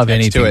class. I love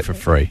attached to anything it. for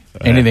free.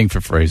 Anything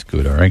for free is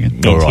good, I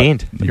reckon. All right.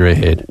 Intent. You're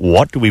ahead.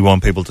 What do we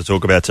want people to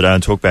talk about today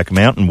on Talkback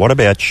Mountain? What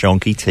about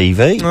Shonky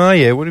TV? Oh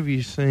yeah, what have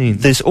you seen?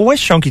 There's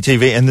always Shonky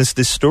TV, and there's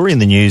this story in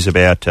the news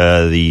about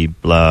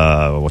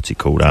what's he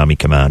called, Army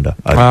Commander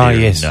over there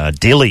yes. in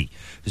Dili,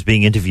 who's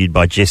being interviewed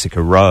by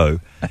Jessica Rowe,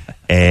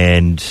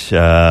 and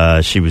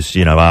she was,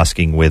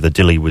 asking whether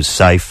Dili was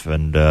safe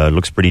and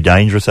looks pretty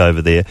dangerous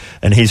over there,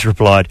 and he's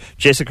replied,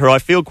 "Jessica, I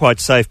feel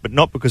quite safe, but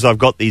not because I've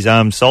got these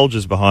armed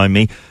soldiers behind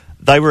me.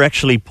 They were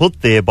actually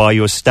put there by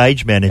your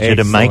stage manager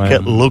to make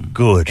it look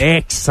good."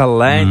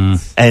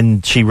 Excellent.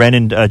 And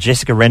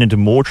Jessica ran into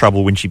more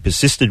trouble when she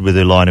persisted with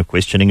her line of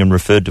questioning and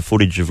referred to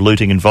footage of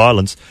looting and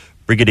violence.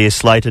 Brigadier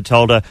Slater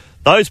told her,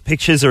 "Those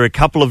pictures are a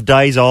couple of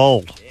days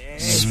old."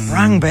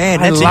 Sprung bad.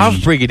 I That's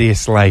love Brigadier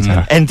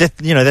Slater. and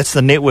that's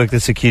the network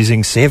that's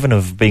accusing Seven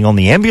of being on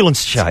the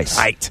ambulance chase.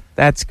 Great.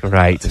 That's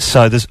great.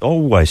 So there's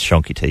always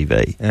Shonky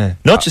TV. Yeah.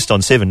 Not just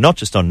on 7, not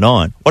just on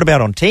 9. What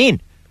about on 10?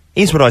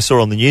 Here's what I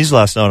saw on the news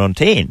last night on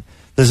 10.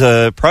 There's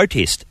a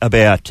protest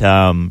about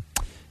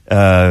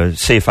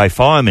CFA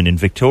firemen in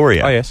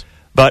Victoria. Oh, yes.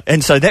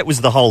 And so that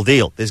was the whole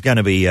deal. There's going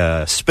to be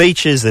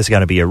speeches, there's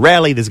going to be a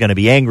rally, there's going to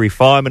be angry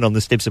firemen on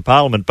the steps of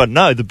Parliament. But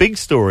no, the big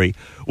story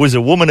was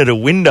a woman at a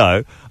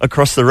window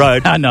across the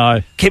road. I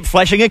know. Kept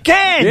flashing her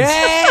cans.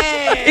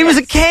 Yeah. It was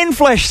a can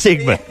flash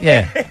segment.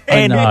 Yeah,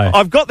 And I know.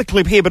 I've got the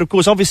clip here, but of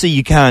course, obviously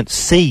you can't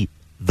see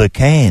the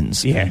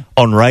cans Yeah.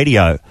 on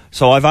radio.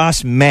 So I've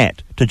asked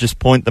Matt to just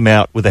point them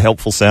out with a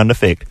helpful sound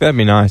effect. That'd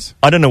be nice.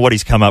 I don't know what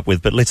he's come up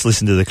with, but let's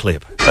listen to the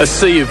clip. A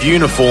sea of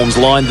uniforms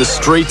lined the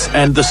streets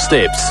and the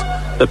steps.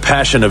 The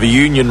passion of a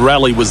union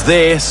rally was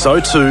there,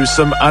 so too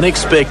some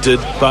unexpected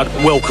but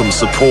welcome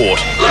support.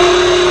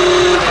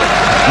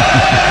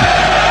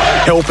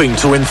 Helping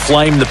to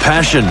inflame the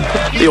passion,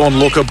 the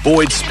onlooker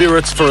buoyed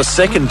spirits for a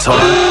second time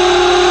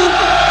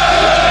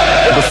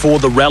before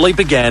the rally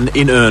began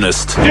in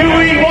earnest. Do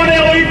we want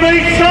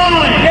LED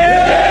sign?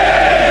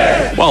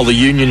 Yeah! While the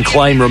union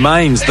claim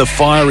remains, the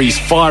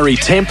fiery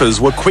tempers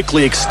were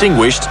quickly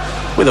extinguished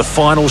with a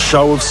final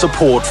show of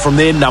support from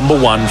their number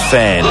one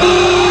fan.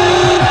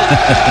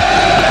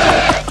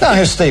 Now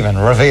here's Stephen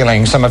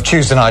revealing some of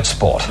Tuesday night's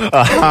sport. You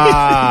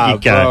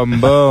go. Boom,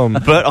 boom.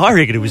 But I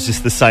reckon it was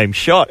just the same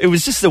shot. It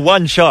was just the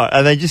one shot,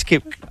 and they just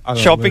kept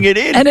chopping it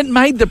in. And it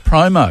made the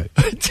promo.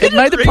 It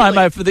made the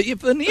promo for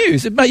the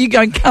news. It made you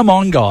going, come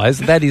on, guys,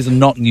 that is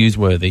not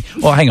newsworthy.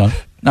 Oh, hang on.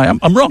 No,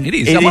 I'm wrong. It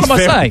is. It What is am I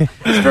very- saying?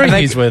 It's very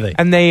newsworthy.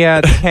 And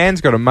the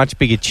can's got a much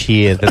bigger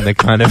cheer than the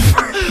kind of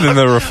than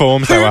the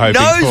reforms they were Who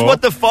hoping knows for.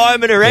 what the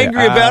firemen are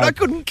angry about? I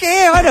couldn't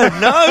care. I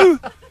don't know.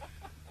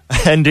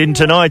 And in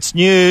tonight's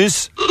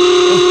news,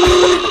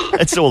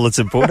 that's all that's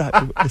important.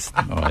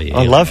 Oh, yeah.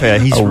 I love how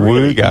he's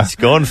Aruga. he's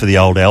gone for the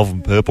old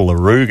Alvin Purple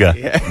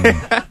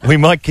Aruga. We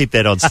might keep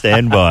that on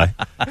standby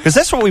because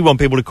that's what we want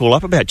people to call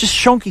up about. Just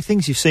shonky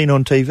things you've seen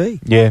on TV.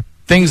 Yeah.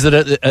 Things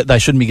that they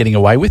shouldn't be getting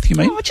away with, you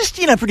mean? Oh, just,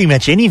 pretty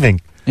much anything.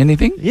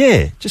 Anything?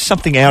 Yeah, just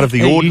something out of the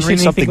Have you ordinary,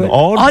 seen something anything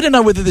odd. I don't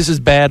know whether this is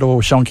bad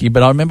or shonky,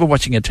 but I remember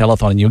watching a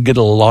telethon, and you get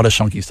a lot of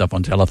shonky stuff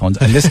on telethons.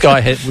 And this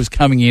guy was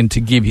coming in to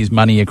give his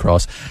money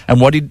across,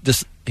 and what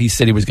he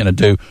said he was going to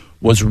do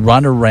was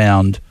run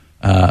around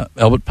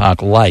Albert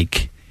Park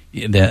Lake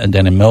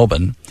down in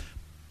Melbourne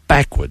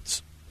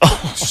backwards.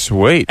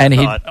 Sweet. And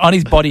on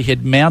his body,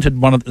 he'd mounted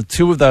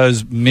two of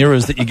those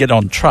mirrors that you get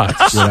on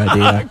trucks. Good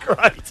idea.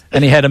 Great.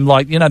 And he had them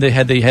like, they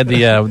had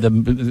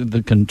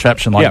the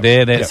contraption like Yep.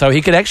 there. Yep. So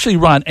he could actually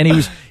run, and he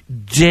was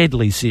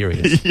deadly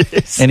serious.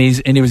 Yes. And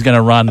he was going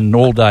to run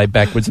all day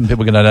backwards, and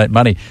people were going to donate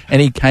money.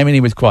 And he came in, he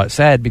was quite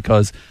sad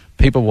because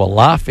people were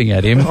laughing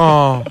at him,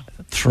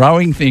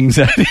 throwing things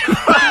at him,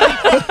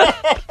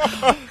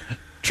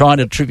 trying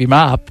to trip him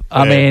up.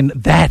 I mean,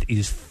 that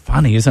is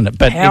funny, isn't it?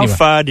 But How anyway.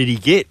 far did he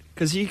get?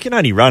 Because you can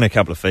only run a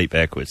couple of feet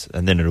backwards,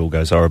 and then it all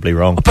goes horribly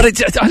wrong. But it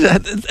just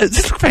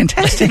looked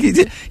fantastic.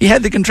 He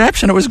had the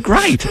contraption. It was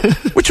great,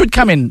 which would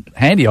come in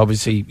handy,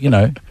 obviously,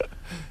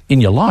 in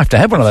your life to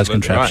have one of those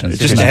contraptions.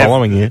 Just isn't it?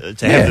 following you.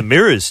 To have the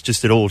mirrors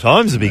just at all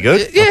times would be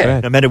good.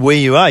 Yeah. No matter where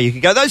you are, you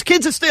could go, those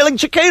kids are stealing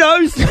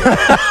Chiquitos.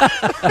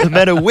 No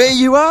matter where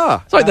you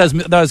are. It's like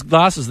those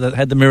glasses that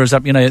had the mirrors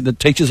up, the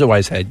teachers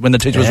always had. When the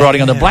teacher was writing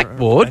on the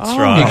blackboard, That's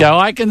right. you go,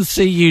 I can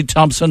see you,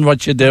 Thompson,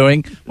 what you're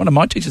doing. One of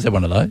my teachers had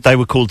one of those. They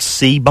were called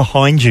see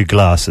behind you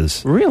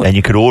glasses. Really? And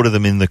you could order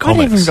them in the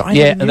comics.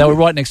 Yeah, and they were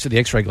right next to the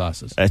X-ray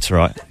glasses. That's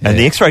right. And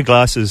the X-ray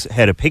glasses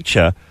had a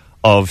picture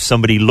of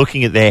somebody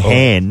looking at their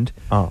hand,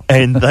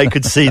 and they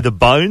could see the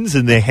bones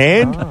in their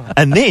hand,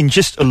 and then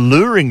just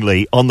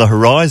alluringly on the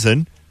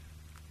horizon,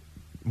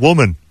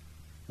 woman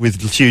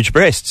with huge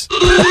breasts.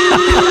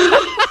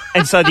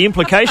 And so the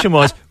implication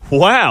was,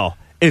 wow,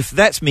 if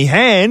that's me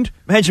hand,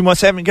 imagine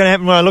what's going to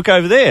happen when I look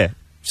over there.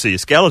 See a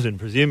skeleton,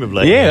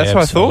 presumably. Yeah, that's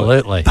what I thought.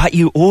 Absolutely. But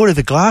you order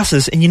the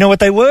glasses, and you know what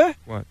they were?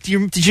 What?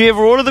 Did you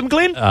ever order them,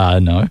 Glenn?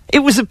 No. It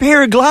was a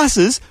pair of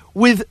glasses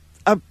with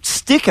a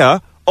sticker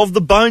of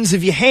the bones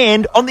of your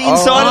hand on the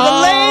inside of the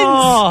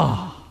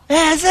lens.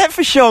 How's that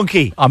for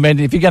shonky? I mean,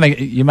 if you're going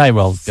to, you may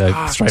well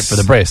go straight for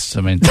the breasts.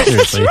 I mean,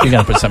 seriously, if you're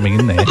going to put something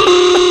in there.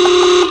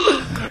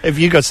 Have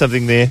you got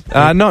something there?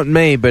 Not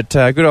me, but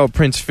good old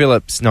Prince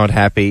Philip's not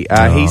happy.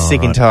 He's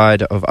sick and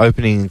tired of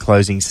opening and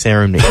closing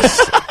ceremonies.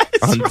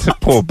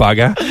 Poor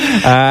bugger.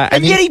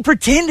 And yet he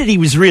pretended he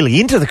was really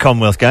into the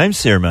Commonwealth Games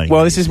ceremony.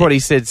 Well, this is what he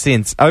said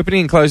since.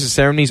 Opening and closing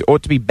ceremonies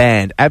ought to be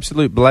banned.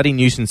 Absolute bloody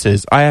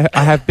nuisances. I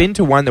have been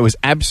to one that was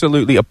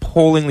absolutely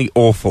appallingly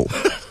awful.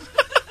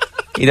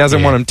 He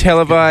doesn't want them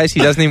televised.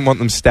 He doesn't even want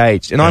them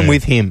staged. And I'm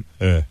with him.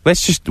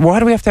 Why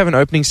do we have to have an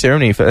opening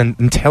ceremony and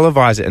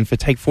televise it and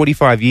take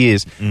 45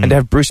 years and to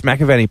have Bruce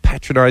McAvaney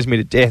patronise me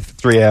to death for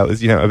 3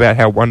 hours, about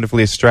how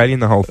wonderfully Australian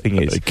the whole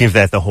thing is. Give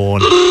that the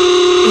horn.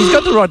 He's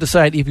got the right to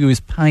say it if he was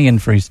paying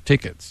for his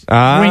tickets.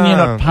 When you're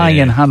not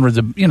paying hundreds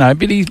of,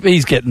 but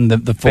he's getting the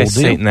full Best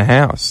deal. seat in the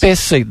house.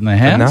 Best seat in the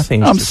house.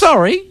 Nothing. I'm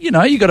sorry, you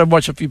got to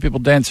watch a few people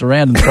dance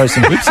around and throw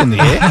some whips in the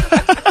air.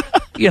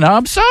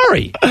 I'm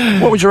sorry.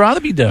 What would you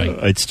rather be doing?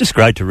 It's just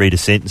great to read a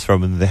sentence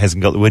from him that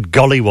hasn't got the word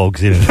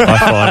gollywogs in it. I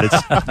find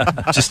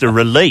it's just a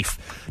relief.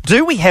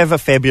 Do we have a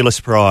fabulous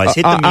prize?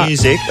 Hit the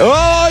music.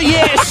 Oh,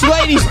 yes,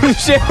 ladies and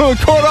gentlemen,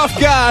 caught off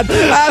guard.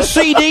 A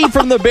CD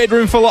from the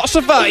Bedroom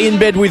Philosopher, In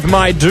Bed with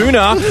My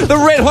Doona. The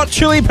Red Hot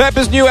Chili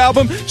Peppers' new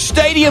album,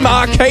 Stadium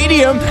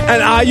Arcadium.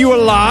 And are you a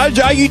large?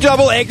 Are you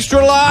double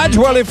extra large?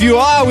 Well, if you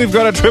are, we've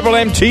got a Triple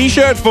M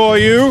T-shirt for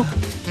you.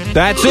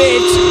 That's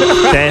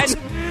it. That's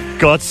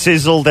got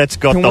sizzle. That's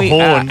got the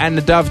horn. And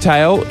the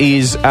dovetail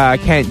is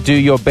Can't Do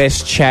Your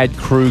Best Chad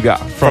Kruger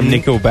from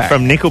Nickelback.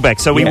 From Nickelback.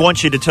 So we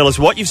want you to tell us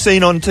what you've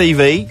seen on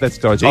TV. That's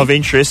dodgy. Of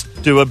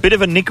interest. Do a bit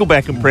of a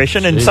Nickelback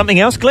impression and something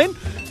else, Glenn.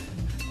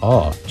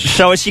 Oh.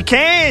 Show us your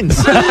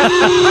cans.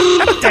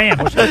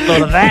 Damn, I should have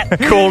thought of that.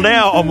 Call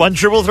now on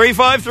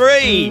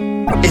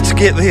 133353. It's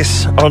Get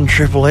This on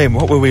Triple M.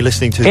 What were we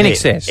listening to In there?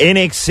 Excess. In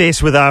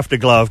Excess with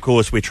Afterglow, of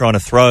course. We're trying to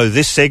throw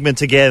this segment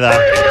together.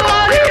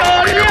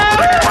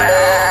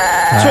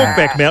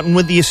 Talkback Mountain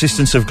with the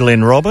assistance of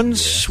Glenn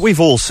Robbins. We've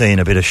all seen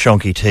a bit of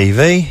shonky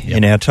TV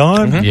in our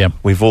time. Mm-hmm. Yep.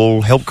 We've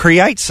all helped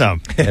create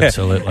some.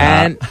 Absolutely.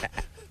 And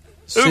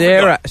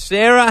Sarah,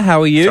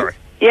 how are you? Sorry.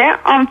 Yeah,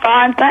 I'm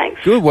fine,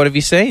 thanks. Good. What have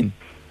you seen?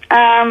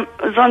 It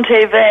was on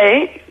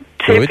TV.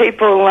 Two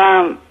people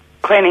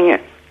cleaning an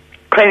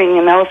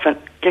elephant,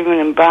 giving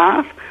him a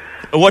bath.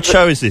 What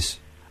show is this?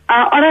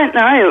 I don't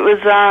know. It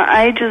was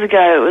ages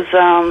ago. It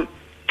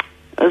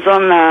was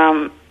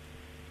on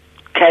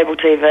cable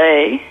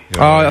TV.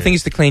 Oh, I think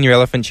it's the Clean Your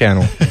Elephant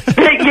channel.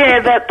 Yeah,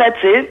 that's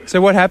it. So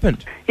what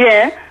happened?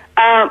 Yeah.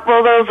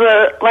 Well, there was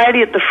a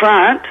lady at the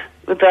front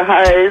with the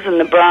hose and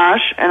the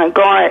brush, and a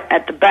guy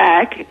at the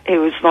back. He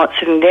was like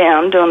sitting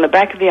down doing the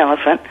back of the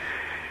elephant,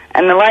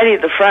 and the lady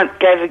at the front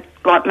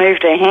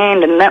moved her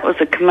hand, and that was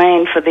a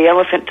command for the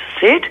elephant to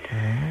sit.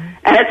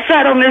 And it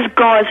sat on this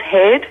guy's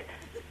head,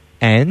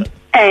 and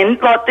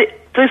like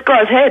this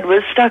guy's head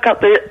was stuck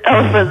up the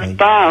elephant's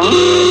bum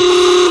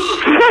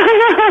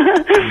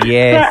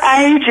yes. for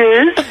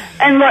ages,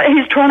 and like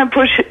he's trying to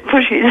push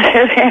his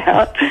head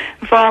out.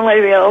 Finally,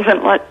 the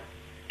elephant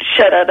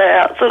shut it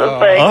out, sort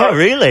of thing. Oh,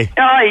 really?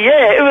 Oh,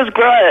 yeah, it was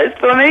gross.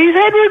 But I mean, his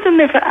head was in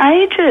there for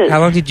ages. How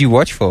long did you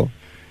watch for?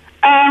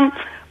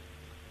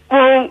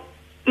 Well,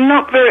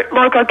 not very.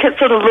 Like, I kept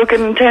sort of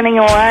looking and turning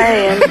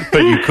away. And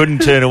But you couldn't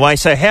turn away.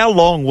 So how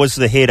long was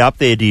the head up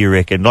there, do you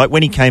reckon? Like,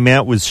 when he came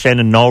out, was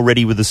Shannon Knoll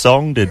ready with the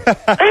song? Did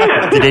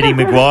Eddie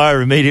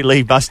Maguire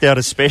immediately bust out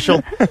a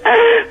special?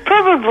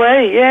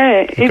 Probably,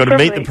 yeah. Got to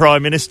meet the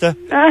Prime Minister?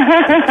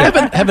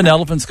 Haven't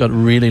elephants got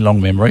really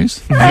long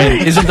memories? I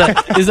mean, isn't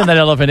that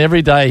elephant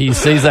every day he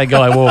sees that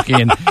guy walk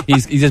in,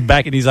 he's just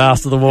backing his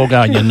ass to the wall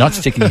going, you're not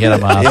sticking your head up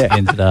my ass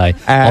again today.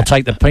 I'll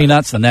take the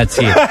peanuts and that's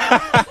it.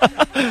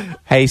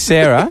 Hey,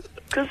 Sarah.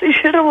 Because he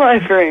should have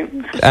waited for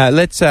him.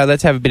 Let's have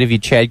a bit of your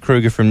Chad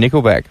Kruger from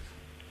Nickelback.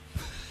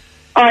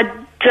 I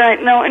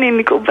don't know any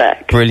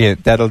Nickelback.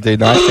 Brilliant. That'll do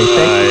nicely.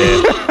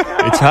 Thank you.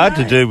 It's hard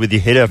to do with your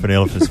head up an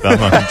elephant's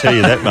bum, I can tell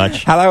you that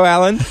much. Hello,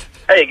 Alan.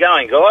 How you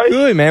going, guys?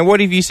 Good, man.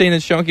 What have you seen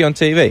that's shonky on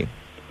TV? Mate,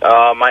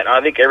 I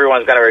think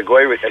everyone's going to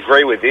agree with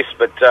this,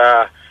 but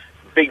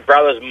Big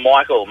Brother's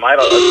Michael, mate.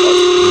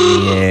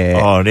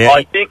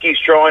 I think he's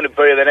trying to be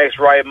the next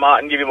Ray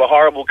Martin, give him a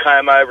horrible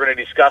comb over and a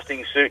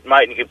disgusting suit,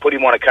 mate, and you can put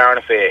him on a current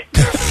affair.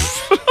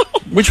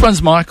 Which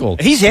one's Michael?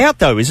 He's out,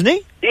 though, isn't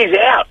he? He's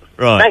out.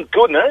 Right. Thank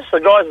goodness.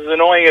 The guy's as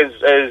annoying as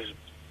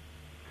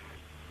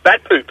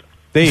bat poop.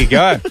 There you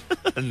go.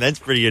 And that's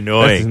pretty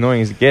annoying. That's as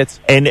annoying as it gets.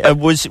 And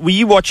were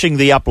you watching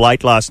the Up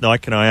Late last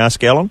night, can I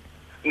ask, Alan?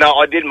 No,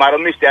 I did, mate. I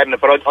missed out on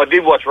it, but I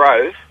did watch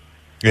Rove.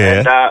 Yeah.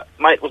 And,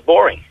 mate, it was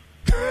boring.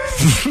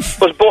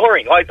 It was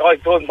boring. I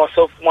thought to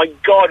myself, my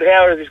God,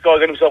 how has this guy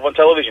got himself on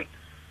television?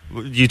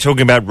 You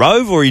talking about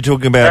Rove, or are you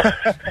talking about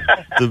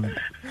the...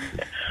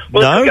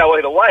 Well, no? it could go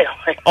either way.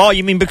 Oh,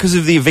 you mean because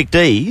of the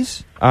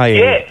evictees? Oh,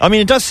 yeah. I mean,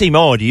 it does seem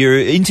odd. You're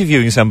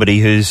interviewing somebody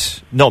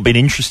who's not been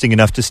interesting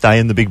enough to stay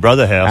in the Big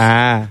Brother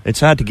house. It's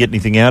hard to get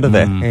anything out of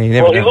that.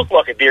 Yeah, well, he looked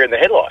like a deer in the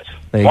headlights.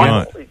 There you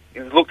go. He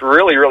looked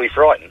really, really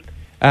frightened.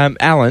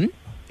 Alan,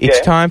 it's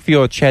time for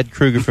your Chad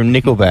Kruger from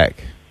Nickelback.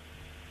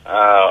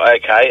 Oh,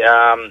 okay.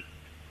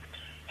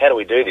 How do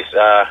we do this?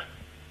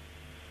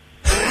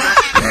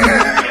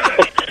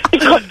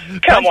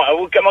 Come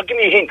on, give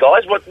me a hint,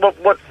 guys. What?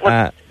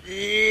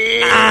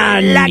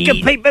 Like a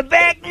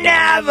paperback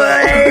novel.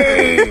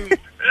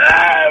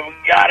 I've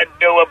got to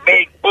do a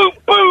big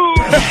poo-poo.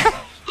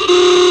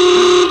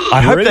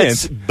 I hope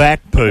that's bat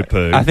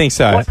poo-poo. I think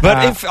so.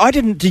 But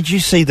did you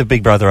see the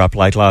Big Brother Up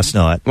Late last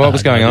night? What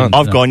was going on?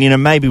 I've gone,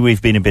 maybe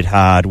we've been a bit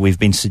hard. We've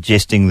been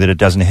suggesting that it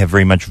doesn't have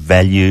very much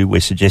value.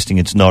 We're suggesting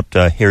it's not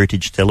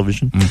heritage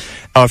television.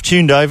 I've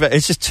tuned over.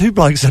 It's just two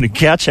blokes on a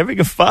couch having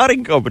a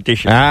farting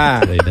competition.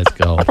 That's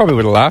gold. I probably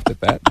would have laughed at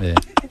that. Yeah.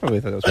 I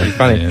probably thought that was pretty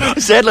funny. Yeah.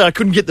 Sadly, I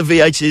couldn't get the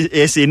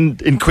VHS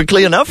in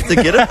quickly enough to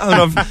get it.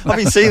 I mean, I've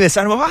been seeing this,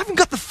 and I haven't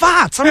got the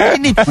farts. For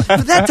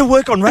that to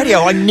work on radio,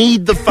 I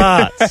need the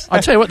farts.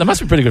 I tell you what, they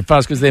must be pretty good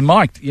farts because they're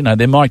mic'd.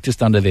 they're mic'd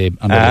just under their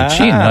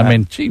chin. I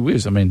mean, gee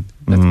whiz. I mean,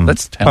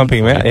 that's talented.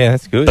 Pumping him out. Yeah,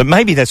 that's good. But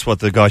maybe that's what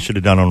the guy should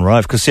have done on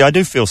Rove. Because, see, I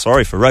do feel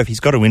sorry for Rove. He's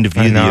got to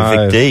interview the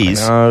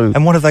evictees.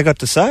 And what have they got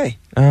to say?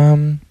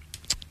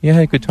 Yeah,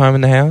 had a good time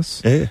in the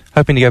house. Yeah.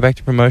 Hoping to go back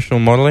to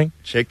promotional modelling.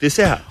 Check this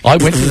out. I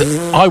went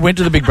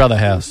to the Big Brother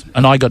house,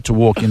 and I get to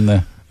walk in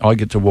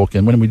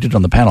when we did it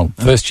on the panel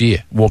first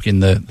year. Walk in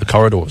the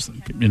corridors.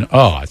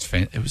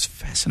 It was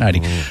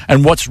fascinating.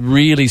 And what's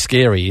really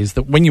scary is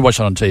that when you watch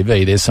it on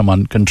TV, there's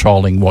someone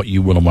controlling what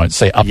you will and won't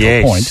see up to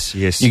a point.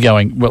 Yes. You're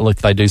going, well,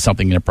 if they do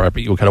something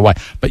inappropriate, you'll cut away.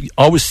 But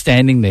I was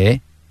standing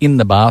there in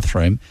the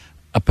bathroom.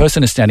 A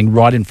person is standing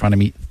right in front of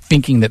me,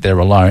 thinking that they're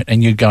alone,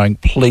 and you're going,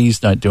 please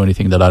don't do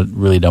anything that I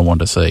really don't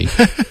want to see.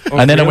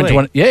 And then I went to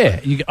one,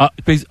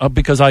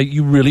 because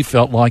you really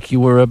felt like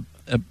you were a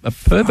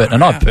pervert,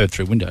 and I've perved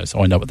through windows,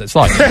 so I know what that's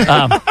like.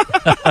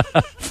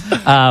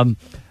 And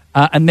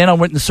then I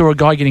went and saw a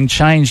guy getting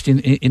changed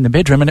in the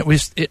bedroom, and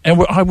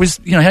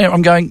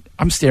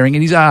I'm staring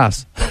at his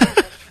ass.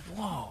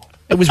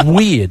 It was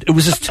weird. It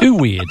was just too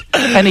weird.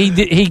 And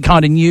he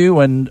kind of knew,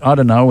 and I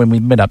don't know, when we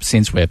met up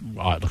since,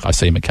 I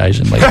see him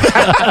occasionally.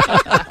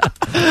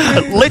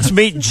 Let's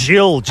meet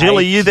Jill. Jill,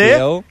 are you there?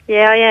 Jill.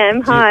 Yeah, I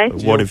am. Hi.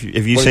 What have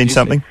you seen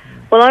something?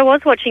 Well, I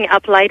was watching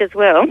Up Late as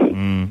well.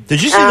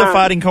 Did you see the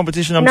farting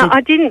competition? No,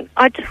 I didn't.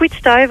 I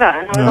switched over,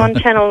 and I was on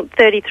Channel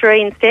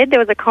 33 instead. There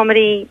was a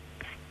comedy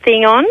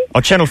thing on. Oh,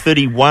 Channel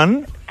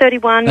 31?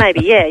 31,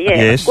 maybe, yeah.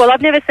 Yes. Well,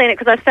 I've never seen it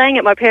because I was staying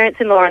at my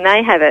parents-in-law and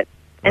they have it.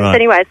 And so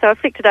anyway, so I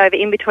flicked it over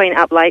in between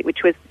Up Late,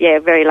 which was,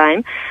 very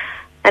lame,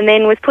 and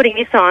then was putting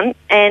this on,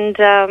 and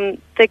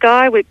the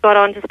guy we got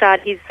on to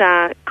start his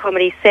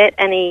comedy set,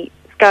 and he's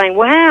going,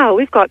 wow,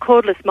 we've got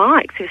cordless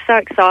mics. He was so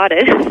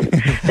excited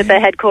that they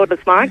had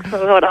cordless mics.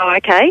 So I thought, oh,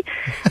 okay.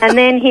 And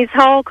then his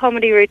whole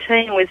comedy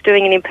routine was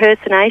doing an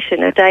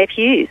impersonation of Dave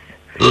Hughes.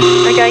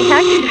 I'm going,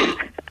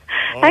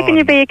 how can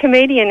you be a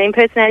comedian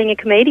impersonating a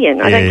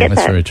comedian? I don't get that.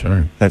 That's very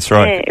true. That's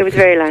right. Yeah, it was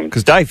very lame.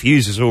 Because Dave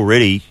Hughes is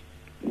already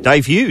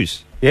Dave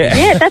Hughes.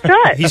 Yeah, that's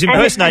right. He's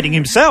impersonating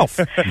himself.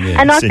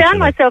 And I found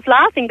myself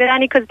laughing, but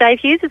only because Dave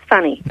Hughes is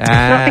funny,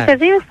 not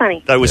because he was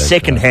funny. They were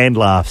second-hand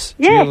laughs.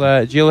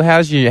 Yeah. Jill,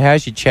 how's your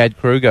Chad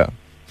Kruger?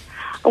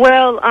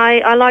 Well,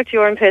 I liked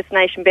your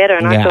impersonation better,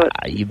 and I thought...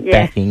 You're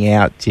backing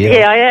out, Jill.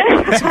 Yeah, I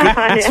am.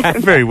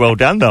 That's very well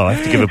done, though. I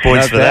have to give her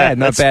points for that.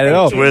 Not bad at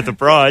all. It's worth a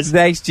prize.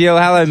 Thanks, Jill.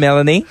 Hello,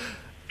 Melanie.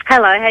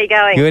 Hello, how you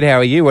going? Good, how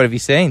are you? What have you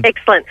seen?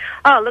 Excellent.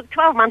 Oh, look,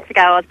 12 months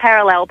ago I was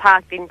parallel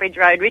parked in Bridge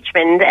Road,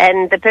 Richmond,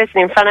 and the person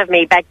in front of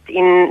me backed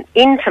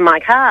into my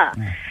car.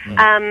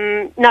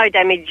 No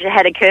damage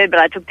had occurred, but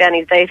I took down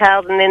his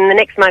details, and then the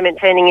next moment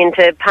turning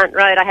into Punt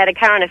Road, I had a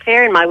current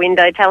affair in my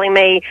window telling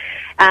me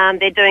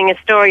they're doing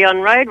a story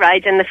on road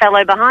rage, and the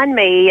fellow behind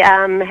me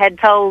had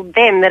told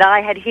them that I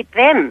had hit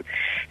them.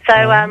 So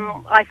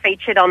I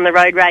featured on the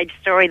road rage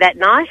story that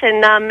night,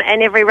 and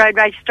every road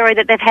rage story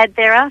that they've had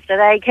thereafter,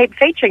 they keep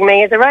featuring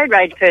me as a road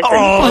rage person.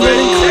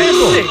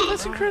 Oh,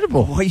 that's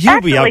incredible. Well,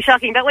 Absolutely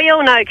shocking, but we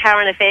all know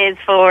current affairs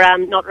for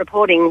not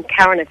reporting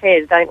current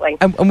affairs, don't we?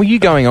 And were you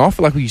going off?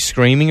 Like, were you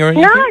screaming or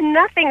anything? No,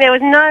 nothing. There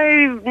was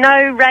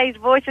no raised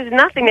voices,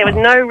 nothing. There was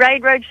no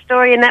road rage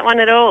story in that one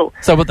at all.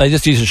 So, but they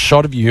just use a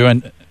shot of you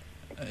and...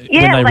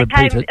 Yeah, they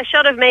came a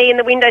shot of me in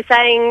the window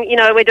saying,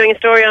 we're doing a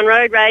story on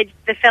road rage.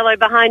 The fellow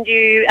behind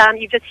you,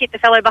 you've just hit the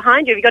fellow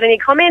behind you. Have you got any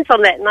comments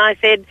on that? And I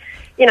said,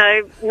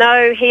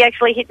 no, he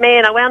actually hit me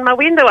and I wound my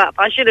window up.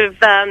 I should have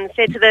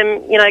said to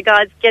them,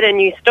 guys, get a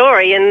new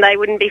story, and they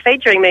wouldn't be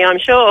featuring me, I'm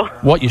sure.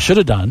 What you should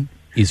have done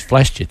is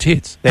flashed your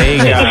tits. There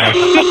you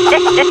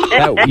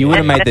go. You would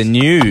have made the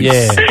news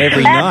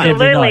every night.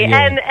 Absolutely,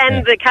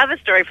 and the cover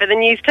story for the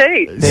news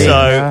too.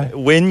 So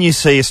when you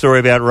see a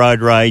story about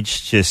road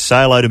rage, just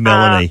say hello to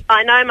Melanie.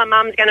 I know my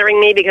mum's going to ring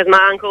me because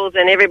my uncles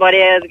and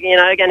everybody else,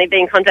 going to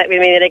be in contact with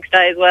me the next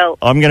day as well.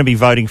 I'm going to be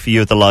voting for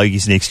you at the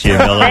Logies next year,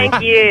 Melanie.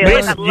 Thank you.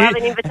 I'd love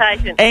an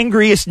invitation.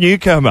 Angriest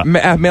newcomer.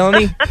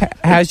 Melanie,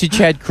 how's your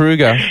Chad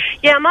Kruger?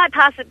 Yeah, I might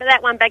pass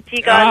that one back to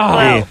you guys as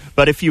well. Yeah.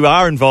 But if you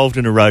are involved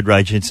in a road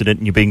rage incident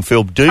and you're being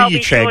filmed, do you,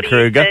 Chad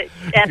Kruger?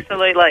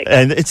 Absolutely.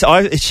 And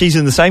she's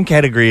in the same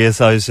category as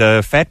those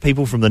fat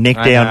people from the neck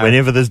down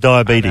whenever there's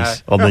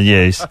diabetes on the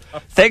news.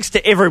 Thanks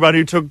to everyone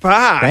who took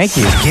part. Thank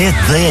you. Get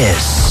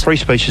this. Free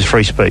speech is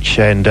free speech,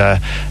 and I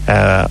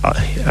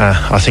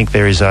think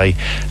there is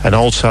an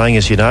old saying,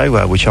 as you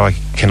know, which I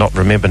cannot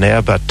remember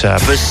now, but...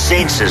 For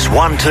Senses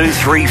 1, 2,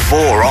 3,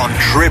 4 on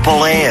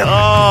Triple M.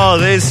 Oh,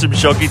 there's some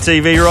Shonky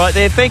TV right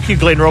there. Thank you,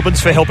 Glenn Robbins,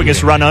 for helping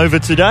us run over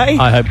today.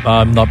 I hope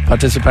I'm not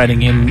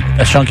participating in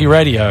a Shonky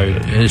radio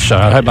show.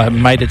 I hope I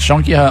made it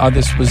Shonky.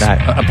 This was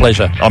a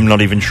pleasure. I'm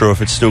not even sure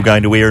if it's still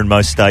going to air in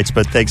most states,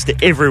 but thanks to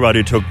everyone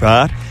who took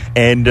part.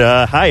 And,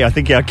 hey, I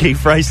think our key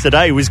phrase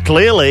today was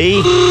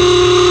clearly...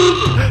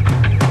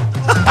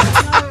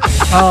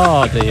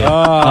 Oh, dear.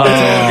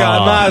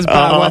 God,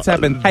 what's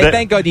happened? Hey,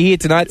 thank God you're here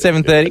tonight,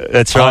 7:30.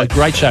 That's right.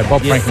 Great show.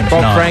 Bob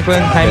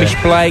Franklin. Hamish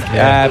Blake,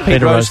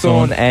 Pete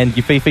Rosethorne, and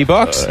your Fifi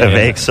Box.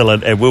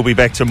 Excellent. And we'll be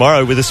back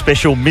tomorrow with a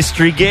special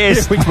mystery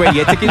guest. Which we're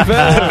yet to confirm.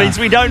 That means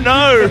we don't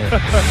know.